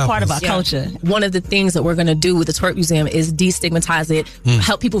 Because it's a part of our culture. One of the things that we're going to do with the Twerk Museum is destigmatize it,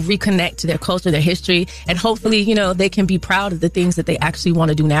 help people reconnect to their culture, their history, and hopefully, you know, they can be proud of the things that they actually want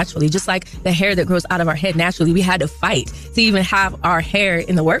to do naturally. Just like the hair that grows out of our head naturally, we had to fight to even have our hair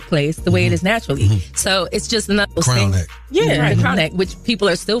in the workplace the way it is naturally. So it's just another Crown thing. neck. Yeah, the crown neck, which people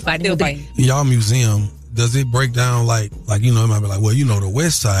are still fighting. In y'all museum, does it break down like you know, it might be like, well, you know, the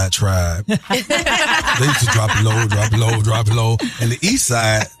West Side tribe, they used to drop it low, drop it low, drop it low, and the East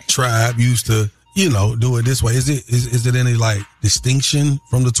Side tribe used to, you know, do it this way. Is it any like distinction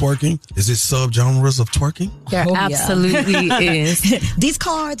from the twerking? Is it subgenres of twerking? There absolutely is. These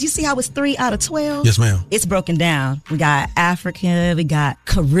cards, you see how it's 3 out of 12? Yes, ma'am. It's broken down. We got African, we got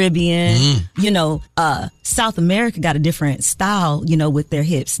Caribbean, you know, South America got a different style, you know, with their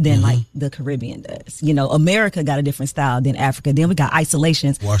hips than like the Caribbean does. You know, America got a different style than Africa. Then we got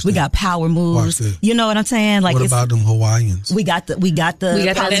isolations. We got power moves. You know what I'm saying? Like, what about them Hawaiians? We got the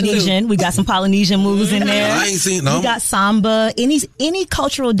Polynesian. We got some Polynesian moves in there. I ain't seen no. We got samba. Any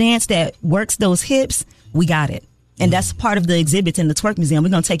cultural dance that works those hips, we got it. And that's part of the exhibits in the Twerk Museum.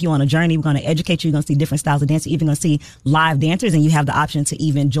 We're going to take you on a journey. We're going to educate you. You're going to see different styles of dance. You're even going to see live dancers, and you have the option to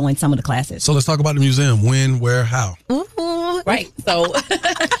even join some of the classes. So let's talk about the museum. When, where, how? Right. So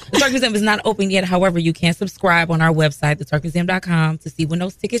the Twerk Museum is not open yet. However, you can subscribe on our website, thetwerkmuseum.com, to see when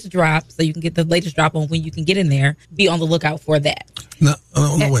those tickets drop, so you can get the latest drop on when you can get in there. Be on the lookout for that. No,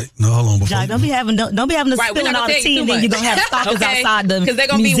 wait. No, hold on. Before don't be having to spilling all the tea, and then you're going to have stalkers outside the because they're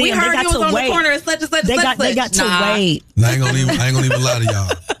going to be, we museum. heard you was on the corner of such and such. They got to wait. I ain't gonna even lie to y'all.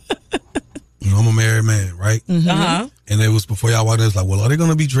 You know, I'm a married man, right? And it was before y'all walked in, it was like, well, are they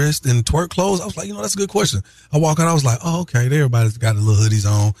gonna be dressed in twerk clothes? I was like, you know, that's a good question. I walk out, I was like, oh, okay, everybody's got the little hoodies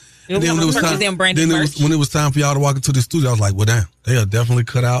on. And then when it was time for y'all to walk into the studio, I was like, well, damn, they are definitely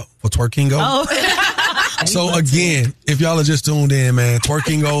cut out for twerkingo. So again, if y'all are just tuned in, man,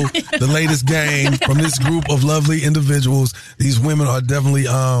 Twerkingo, the latest game from this group of lovely individuals. These women are definitely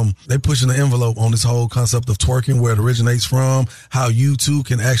they pushing the envelope on this whole concept of twerking, where it originates from, how you too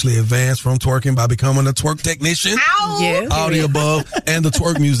can actually advance from twerking by becoming a twerk technician. All the above, and the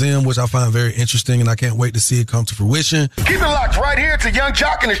Twerk Museum, which I find very interesting, and I can't wait to see it come to fruition. Keep it locked right here to Young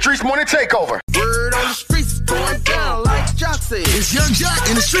Jock in the Streets Morning Takeover. Word on the streets going down like Jock said. It's Young Jock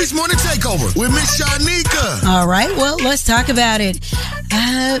in the Streets Morning Takeover with Miss Shanika. All right, well, let's talk about it.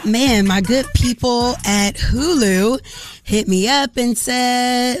 Man, my good people at Hulu hit me up and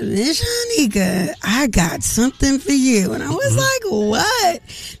said, Miss Shanika, I got something for you. And I was like, what?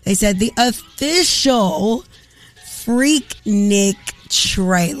 They said the official Freaknik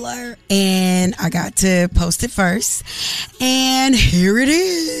trailer, and I got to post it first, and here it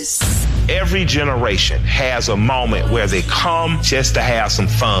is. Every generation has a moment where they come just to have some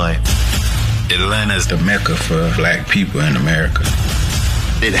fun. Atlanta is the mecca for black people in America.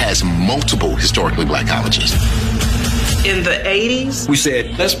 It has multiple historically black colleges. In the 80s, we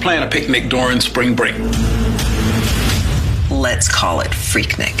said, let's plan a picnic during spring break. Let's call it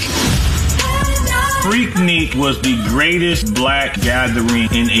Freaknik. Freaknik was the greatest black gathering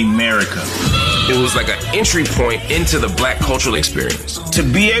in America. It was like an entry point into the black cultural experience. To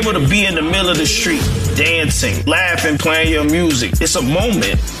be able to be in the middle of the street, dancing, laughing, playing your music, it's a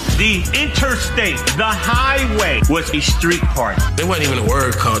moment. The interstate, the highway, was a street party. There wasn't even a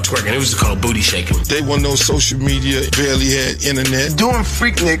word called twerking. It was just called booty shaking. They wasn't no social media, barely had internet. During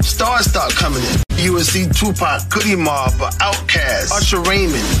Freaknik, stars start coming in. You would see Tupac, Goody Mob, Outkast, Usher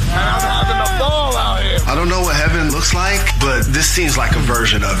Raymond. I don't know what heaven looks like, but this seems like a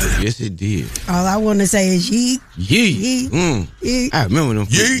version of it. Yes, it did. All I want to say is yeet. Yeet. Yeet. I remember them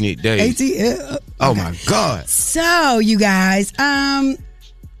Freaknik days. ATL. Oh, my God. So, you guys, I'm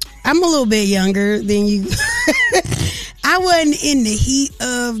a little bit younger than you. I wasn't in the heat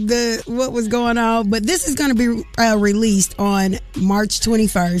of what was going on, but this is going to be released on March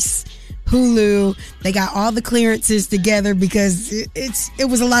 21st. Hulu, they got all the clearances together because it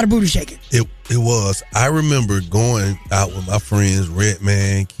was a lot of booty shaking. It was. I remember going out with my friends,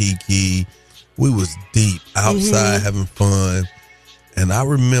 Redman, Kiki, We was deep outside having fun. And I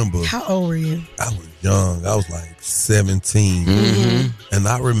remember. How old were you? I was young. I was like 17. And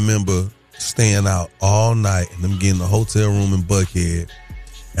I remember staying out all night and them getting a hotel room in Buckhead.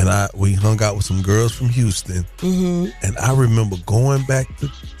 And we hung out with some girls from Houston. And I remember going back to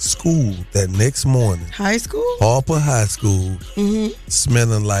school that next morning. High school? Harper High School.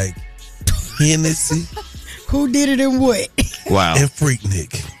 Smelling like Hennessy. Who did it and what? Wow. And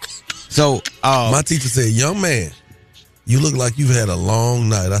Freaknik. So my teacher said, young man, you look like you've had a long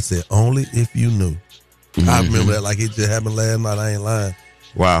night. I said, only if you knew. I remember that like it just happened last night. I ain't lying.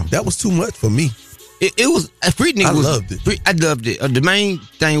 Wow. That was too much for me. It was Freaknik. I loved it. I loved it. The main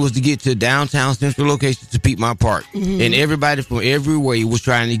thing was to get to downtown central location to Piedmont Park. And everybody from every way was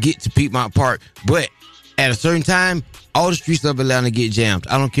trying to get to Piedmont Park. But at a certain time, all the streets of Atlanta get jammed.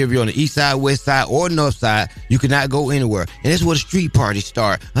 I don't care if you're on the east side, west side, or north side. You cannot go anywhere. And that's where the street parties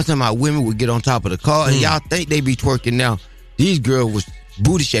start. I'm talking about women would get on top of the car, and y'all think they be twerking now. These girls was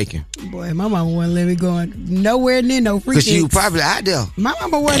booty shaking. Boy, my mama wouldn't let me go nowhere near no free. Because she was probably out there. My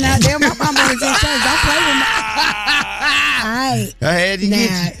mama wasn't out there. My mama was in church. Don't play with me. I had to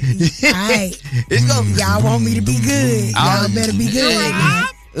get you. It's gonna be. Y'all want me to be good. Y'all better be good.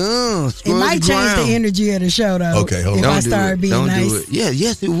 It might change the energy of the show, though. Okay, hold on. If I start being nice. Do it. Yeah,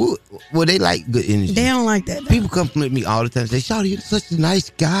 yes, it would. Well, they like good energy. They don't like that, though. People compliment me all the time. Say, Shawty, you're such a nice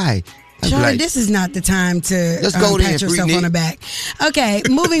guy. Shawty, this is not the time to pat yourself on the back. Okay,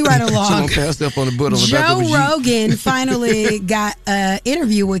 moving right along. She won't pat herself on the butt on the back Joe Rogan finally got an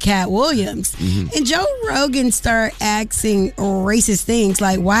interview with Cat Williams. And Joe Rogan started asking racist things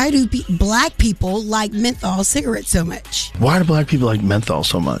like, why do black people like menthol cigarettes so much? Why do black people like menthol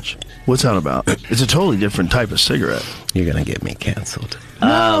so much? What's that about? It's a totally different type of cigarette. You're going to get me canceled.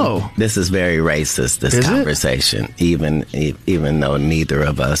 No. This is very racist, this conversation, even though neither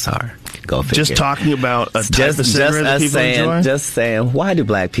of us are. Go figure. Just talking about a type of cigarette that people enjoy? Just saying, why do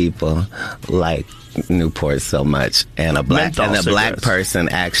black people like Newport so much? And a black person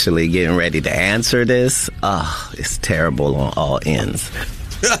actually getting ready to answer this, it's terrible on all ends.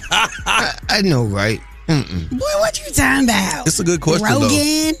 I know, right? Boy, what you talking about? It's a good question, Rogan?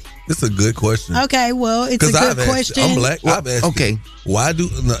 though. It's a good question. Okay, well, it's a good question. I'm black. I've asked you,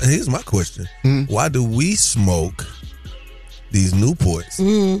 here's my question. Why do we smoke these Newports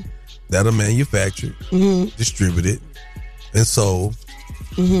that are manufactured, distributed, and sold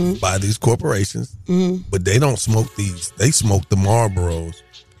by these corporations, but they don't smoke these. They smoke the Marlboros.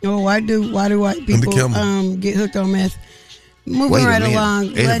 Oh, why do white people get hooked on meth? Moving right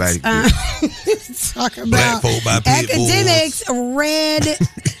along, let's talk about academics read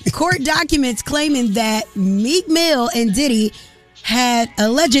court documents claiming that Meek Mill and Diddy had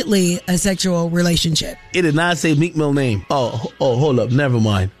allegedly a sexual relationship. It did not say Meek Mill name. Oh, hold up. Never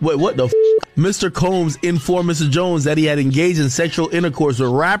mind. Wait, what the f***? Mr. Combs informed Mr. Jones that he had engaged in sexual intercourse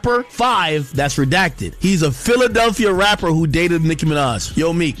with rapper 5. That's redacted. He's a Philadelphia rapper who dated Nicki Minaj.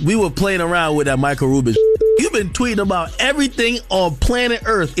 Yo, Meek, we were playing around with that Michael Rubin. You've been tweeting about everything on planet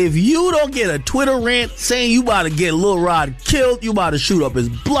Earth. If you don't get a Twitter rant saying you about to get Lil Rod killed, you about to shoot up his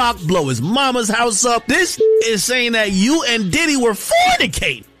block, blow his mama's house up, this is saying that you and Diddy were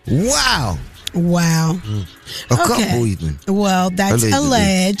fornicating. Wow. A couple even. Well, that's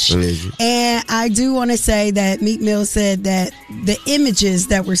alleged. And I do want to say that Meek Mill said that the images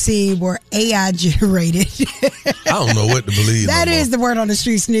that we're seeing were AI generated. I don't know what to believe. That is the word on the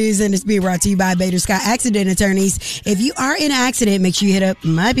streets news, and it's being brought to you by Bader Scott Accident Attorneys. If you are in an accident, make sure you hit up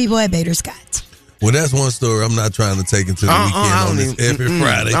my people at Bader Scott. Well, that's one story I'm not trying to take into the weekend on this every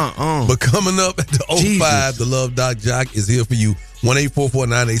Friday. But coming up at the 05, the Love Doc Jock is here for you.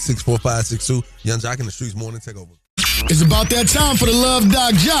 1-844-986-4562. Young Jock in the Streets Morning Takeover. It's about that time for the Love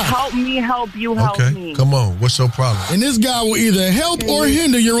Doc Jock. Help me, help you, help me. Come on. What's your problem? And this guy will either help or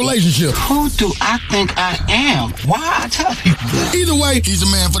hinder your relationship. Who do I think I am? Why I tell people that? Either way, he's the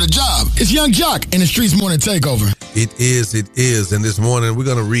man for the job. It's Young Jock in the Streets Morning Takeover. It is. And this morning we're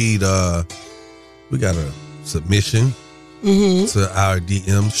going to read, we got a submission to our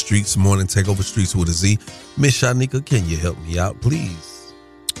DM, Streets Morning Takeover, Streets with a Z. Miss Shanika, can you help me out, please?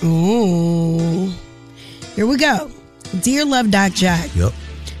 Ooh. Here we go. Dear Love Doc Jock. Yep.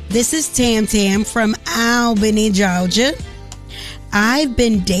 This is Tam Tam from Albany, Georgia. I've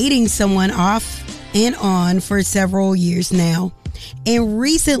been dating someone off and on for several years now, and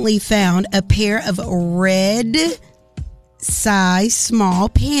recently found a pair of red size small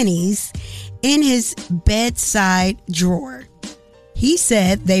panties in his bedside drawer. He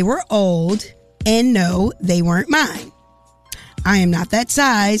said they were old, and no, they weren't mine. I am not that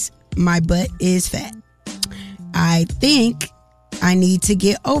size. My butt is fat. I think I need to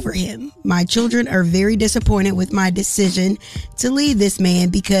get over him. My children are very disappointed with my decision to leave this man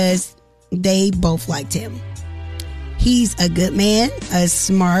because they both liked him. He's a good man, a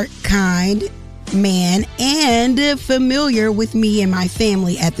smart, kind man, and familiar with me and my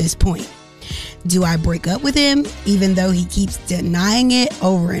family at this point. Do I break up with him even though he keeps denying it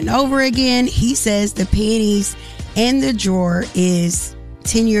over and over again? He says the panties and the drawer is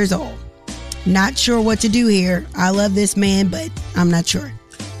 10 years old. Not sure what to do here. I love this man, but I'm not sure.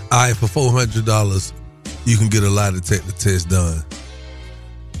 All right, for $400, you can get a lie detector test done.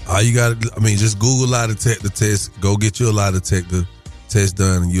 All you got to, just Google lie detector test. Go get your lie detector test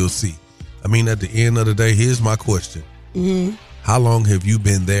done and you'll see. At the end of the day, here's my question. Mm-hmm. How long have you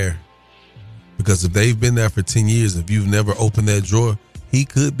been there? Because if they've been there for 10 years, if you've never opened that drawer, he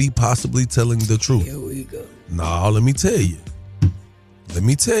could be possibly telling the truth. Here we go. No, let me tell you.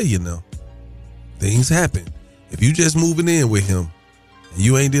 Now. Things happen. If you just moving in with him and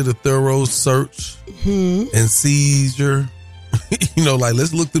you ain't did a thorough search and seizure,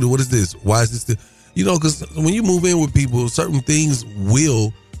 let's look through what is this? Why is this? Because when you move in with people, certain things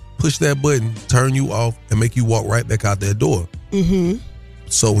will push that button, turn you off, and make you walk right back out that door. Mm-hmm.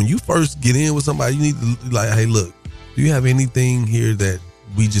 So when you first get in with somebody, you need to hey, look, do you have anything here that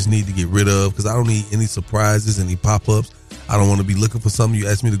we just need to get rid of? Because I don't need any surprises, any pop-ups. I don't want to be looking for something. You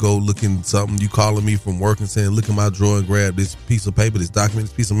ask me to go look in something. You calling me from work and saying, look in my drawer and grab this piece of paper, this document,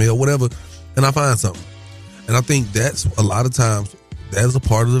 this piece of mail, whatever, and I find something. And I think that's a lot of times, that's a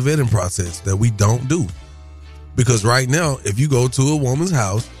part of the vetting process that we don't do. Because right now, if you go to a woman's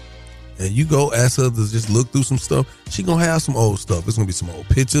house and you go ask her to just look through some stuff, she going to have some old stuff. It's going to be some old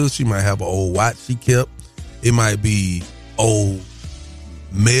pictures. She might have an old watch she kept. It might be old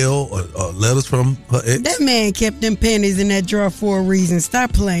mail or letters from her ex. That man kept them panties in that drawer for a reason.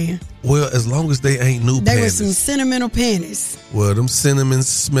 Stop playing. Well, as long as they ain't new panties. They were some sentimental panties. Well, them cinnamon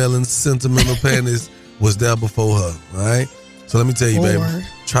smelling sentimental panties was there before her, all right? So let me tell you, baby,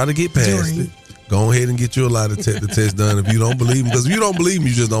 try to get past it. Go ahead and get you a lie detector test done if you don't believe him. Because if you don't believe him,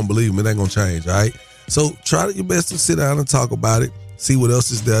 you just don't believe him. It ain't going to change, all right? So try your best to sit down and talk about it. See what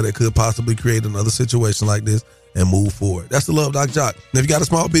else is there that could possibly create another situation like this and move forward. That's the Love Doc Jock. Now, if you got a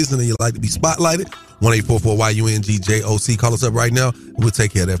small business and you'd like to be spotlighted, 1-844-YUNGJOC. Call us up right now. We'll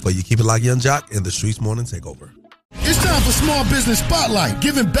take care of that for you. Keep it like Young Jock and the Streets Morning Takeover. It's time for Small Business Spotlight,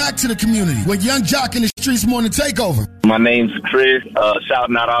 giving back to the community with Young Jock and the Streets Morning Takeover. My name's Chris,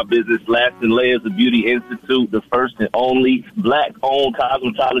 shouting out our business, Lasting Layers of Beauty Institute, the first and only Black-owned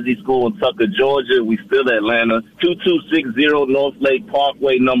cosmetology school in Tucker, Georgia. We still Atlanta, 2260 North Lake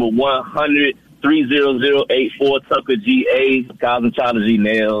Parkway, number 100. 30084 Tucker GA, cosmetology,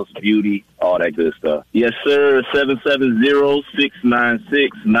 nails, beauty, all that good stuff. Yes, sir.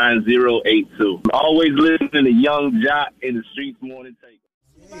 770-696-9082. Always listening to Young Jock in the Streets Morning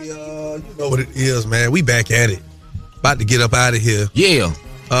Takeover. You know what it is, man. We back at it. About to get up out of here. Yeah.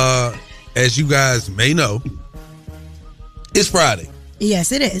 As you guys may know, it's Friday.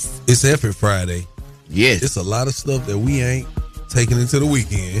 Yes, it is. It's Effort Friday. Yes. It's a lot of stuff that we ain't taking into the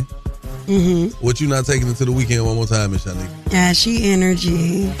weekend. Mm-hmm. What you not taking into the weekend one more time, Miss Shanika? Ashy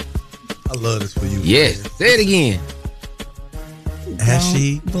energy. I love this for you. Yes. Man. Say it again.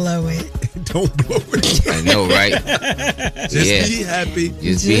 Ashy. Don't blow it. Don't blow it. I know, right? Just be happy.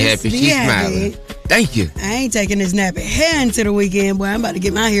 Just be happy. She's smiling. Thank you. I ain't taking this nappy hair into the weekend, boy. I'm about to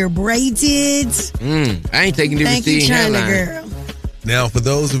get my hair braided. I ain't taking this Thank you, China hairline. girl. Now, for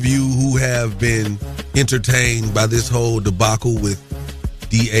those of you who have been entertained by this whole debacle with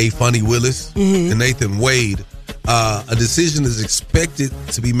D.A. Funny Willis and Nathan Wade, a decision is expected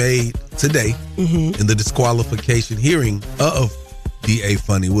to be made today in the disqualification hearing of D.A.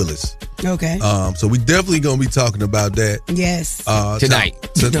 Funny Willis. Okay. So we definitely gonna be talking about that. Yes. Tonight.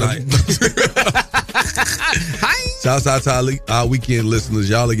 Shouts out to our weekend listeners.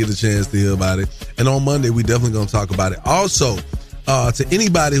 Y'all will get a chance to hear about it. And on Monday, we definitely gonna talk about it. Also, to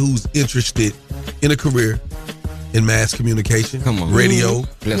anybody who's interested in a career in mass communication, radio,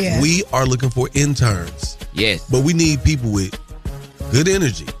 we are looking for interns. Yes. But we need people with good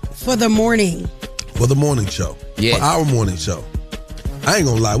energy. For the morning. For the morning show. Yes. For our morning show. I ain't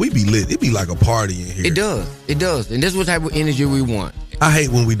gonna lie, we be lit. It be like a party in here. It does. It does. And this is what type of energy we want. I hate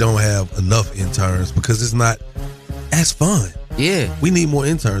when we don't have enough interns because it's not as fun. Yeah. We need more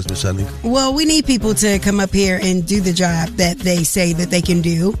interns, Ms. Shanika. Well, we need people to come up here and do the job that they say that they can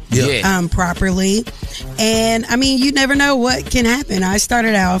do properly. And, I mean, you never know what can happen. I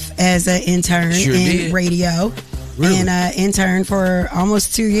started off as an intern in radio. Really? And interned for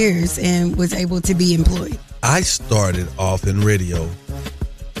almost 2 years and was able to be employed. I started off in radio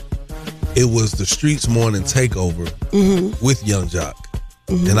it was the Streets Morning Takeover with Young Jock.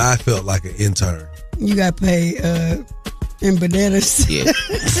 And I felt like an intern. You got paid in bananas. Yeah.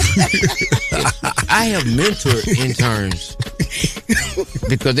 I have mentored interns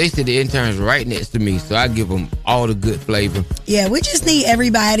because they said the interns right next to me, so I give them all the good flavor. Yeah, we just need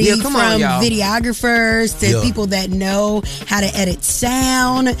everybody from videographers to people that know how to edit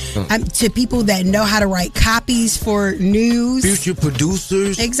sound, to people that know how to write copies for news. Future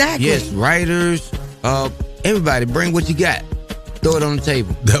producers. Exactly. Yes, writers. Everybody, bring what you got. Throw it on the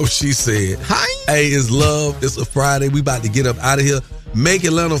table. That's what she said. Hi. Hey, it's love. It's a Friday. We about to get up out of here. Make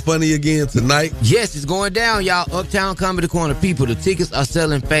Atlanta funny again tonight. Yes, it's going down, y'all. Uptown Comedy Corner. People, the tickets are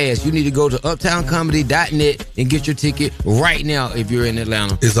selling fast. You need to go to uptowncomedy.net and get your ticket right now if you're in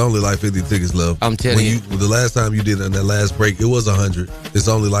Atlanta. It's only like 50 tickets, love. I'm telling you. The last time you did it on that last break, it was 100. It's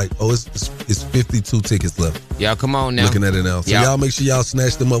only like, it's 52 tickets left. Y'all come on now. Looking at it now. So y'all make sure y'all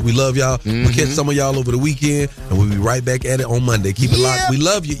snatch them up. We love y'all. We'll catch some of y'all over the weekend, and we'll be right back at it on Monday. Keep it locked. We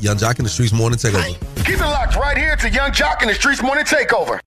love you. Young Jock in the Streets Morning Takeover. Keep it locked right here to Young Jock in the Streets Morning Takeover.